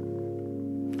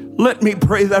 Let me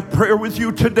pray that prayer with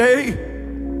you today.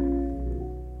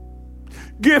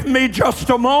 Give me just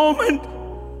a moment.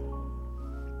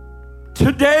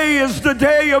 Today is the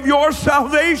day of your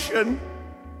salvation.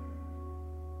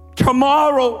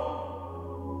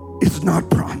 Tomorrow is not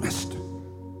promised.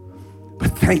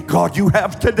 But thank God you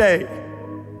have today.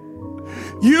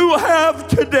 You have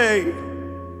today.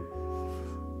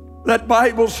 That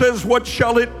Bible says, what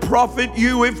shall it profit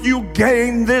you if you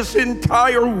gain this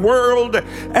entire world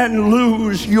and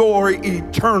lose your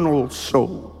eternal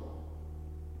soul?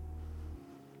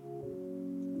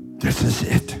 This is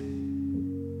it.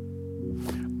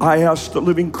 I ask the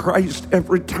living Christ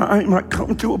every time I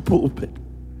come to a pulpit,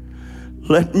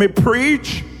 let me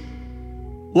preach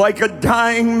like a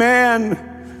dying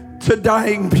man to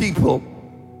dying people.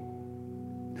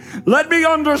 Let me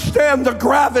understand the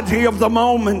gravity of the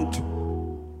moment.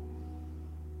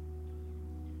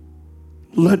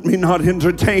 Let me not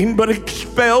entertain, but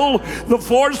expel the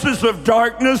forces of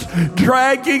darkness,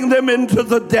 dragging them into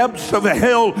the depths of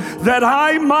hell, that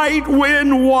I might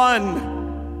win one.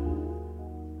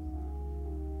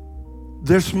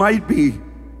 This might be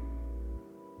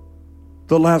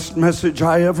the last message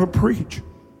I ever preach.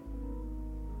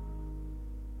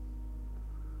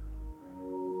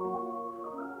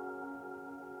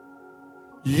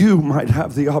 You might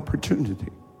have the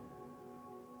opportunity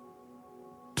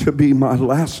to be my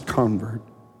last convert.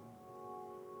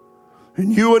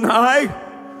 And you and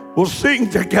I will sing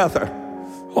together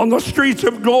on the streets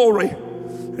of glory.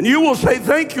 And you will say,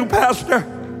 thank you, Pastor,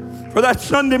 for that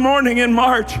Sunday morning in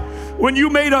March when you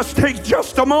made us take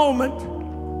just a moment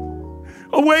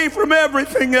away from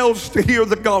everything else to hear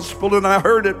the gospel. And I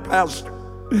heard it, Pastor.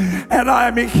 And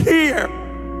I'm here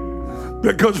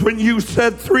because when you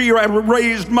said 3, I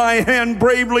raised my hand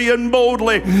bravely and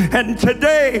boldly. And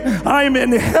today I'm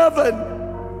in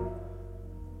heaven.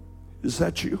 Is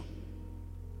that you?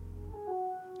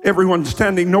 Everyone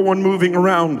standing, no one moving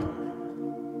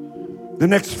around. The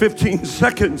next 15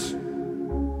 seconds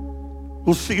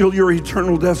will seal your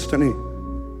eternal destiny.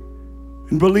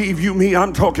 And believe you me,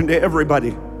 I'm talking to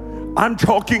everybody. I'm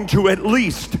talking to at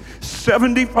least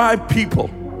 75 people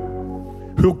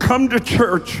who come to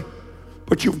church,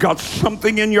 but you've got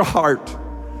something in your heart.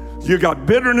 You got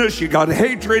bitterness, you got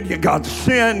hatred, you got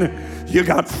sin, you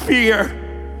got fear,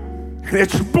 and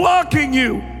it's blocking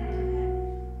you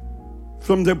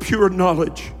from the pure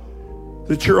knowledge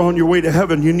that you're on your way to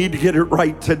heaven. You need to get it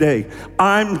right today.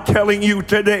 I'm telling you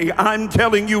today, I'm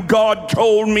telling you, God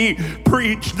told me,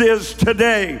 preach this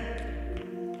today.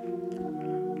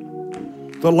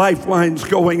 The lifeline's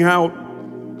going out.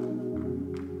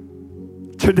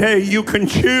 Today you can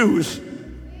choose.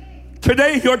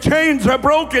 Today your chains are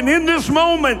broken. In this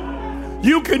moment,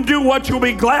 you can do what you'll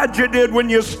be glad you did when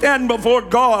you stand before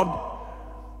God.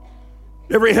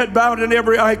 Every head bowed and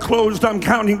every eye closed, I'm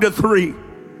counting to 3.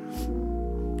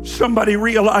 Somebody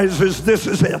realizes this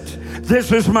is it.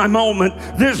 This is my moment.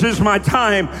 This is my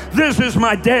time. This is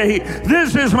my day.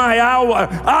 This is my hour.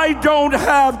 I don't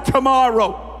have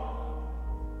tomorrow.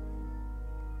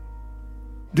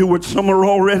 Do what some are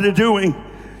already doing.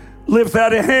 Lift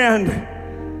that hand.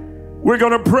 We're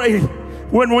going to pray.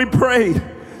 When we pray,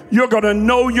 you're going to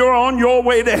know you're on your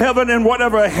way to heaven, and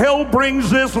whatever hell brings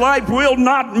this life will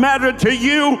not matter to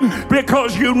you,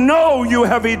 because you know you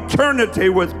have eternity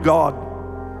with God,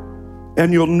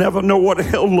 and you'll never know what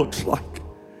hell looks like.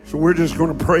 So we're just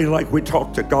going to pray like we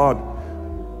talk to God,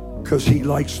 because He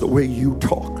likes the way you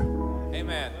talk.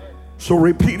 Amen. So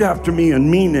repeat after me and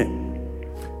mean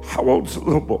it. How old's the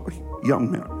little boy?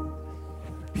 Young man.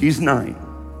 He's 9.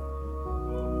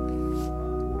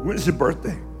 When's his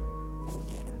birthday?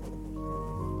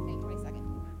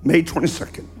 May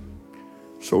 22nd.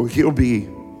 So he'll be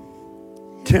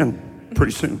 10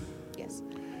 pretty soon. Yes.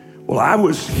 Well, I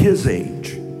was his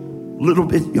age, a little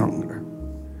bit younger.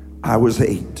 I was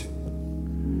 8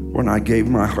 when I gave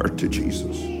my heart to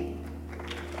Jesus.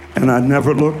 And I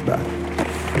never looked back.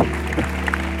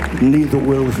 Neither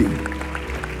will he.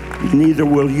 Neither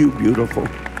will you, beautiful.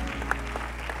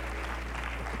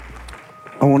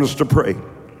 I want us to pray.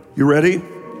 You ready?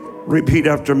 Repeat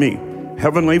after me.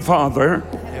 Heavenly Father,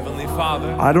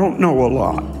 I don't know a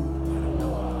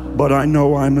lot, but I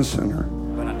know I'm a sinner.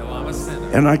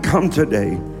 And I come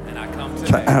today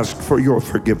to ask for your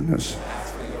forgiveness.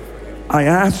 I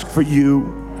ask for you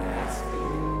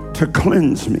to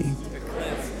cleanse me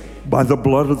by the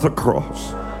blood of the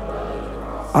cross.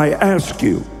 I ask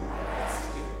you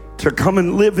to come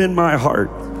and live in my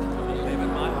heart.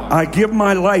 I give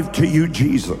my life to you,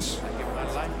 Jesus.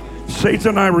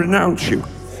 Satan, I renounce you.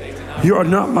 You are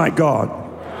not my God.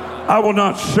 I will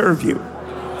not serve you.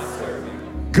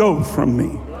 Go from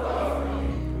me.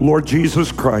 Lord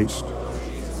Jesus Christ,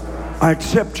 I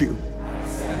accept you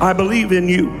I believe in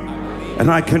you, and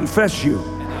I confess you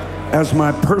as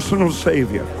my personal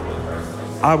Savior.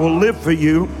 I will live for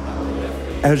you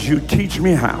as you teach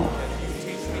me how.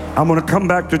 I'm going to come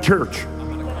back to church.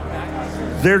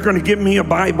 They're going to give me a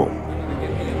Bible.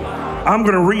 I'm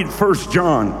going to read 1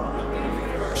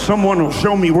 John. Someone will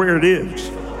show me where it is.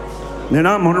 Then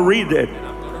I'm going to read it.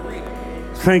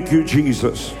 Thank you,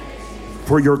 Jesus,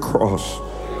 for your cross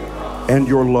and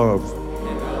your love,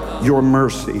 your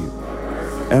mercy,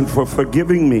 and for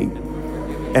forgiving me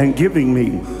and giving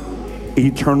me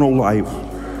eternal life.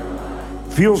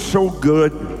 Feels so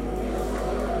good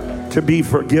to be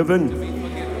forgiven.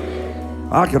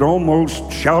 I could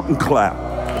almost shout and clap.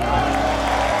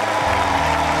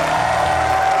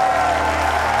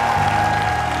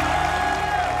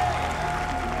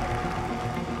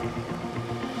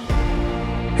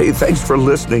 Hey, thanks for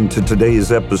listening to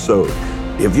today's episode.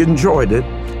 If you enjoyed it,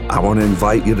 I want to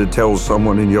invite you to tell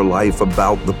someone in your life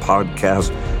about the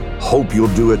podcast. Hope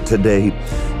you'll do it today.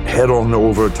 Head on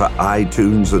over to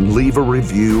iTunes and leave a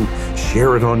review.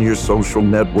 Share it on your social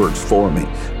networks for me.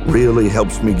 Really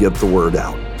helps me get the word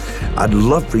out. I'd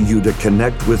love for you to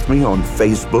connect with me on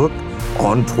Facebook,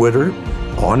 on Twitter,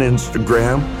 on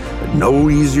Instagram. No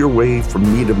easier way for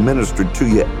me to minister to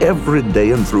you every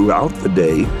day and throughout the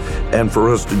day, and for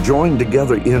us to join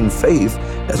together in faith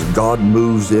as God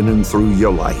moves in and through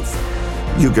your life.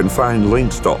 You can find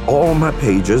links to all my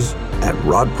pages at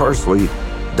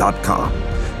rodparsley.com.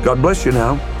 God bless you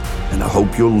now, and I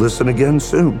hope you'll listen again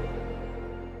soon.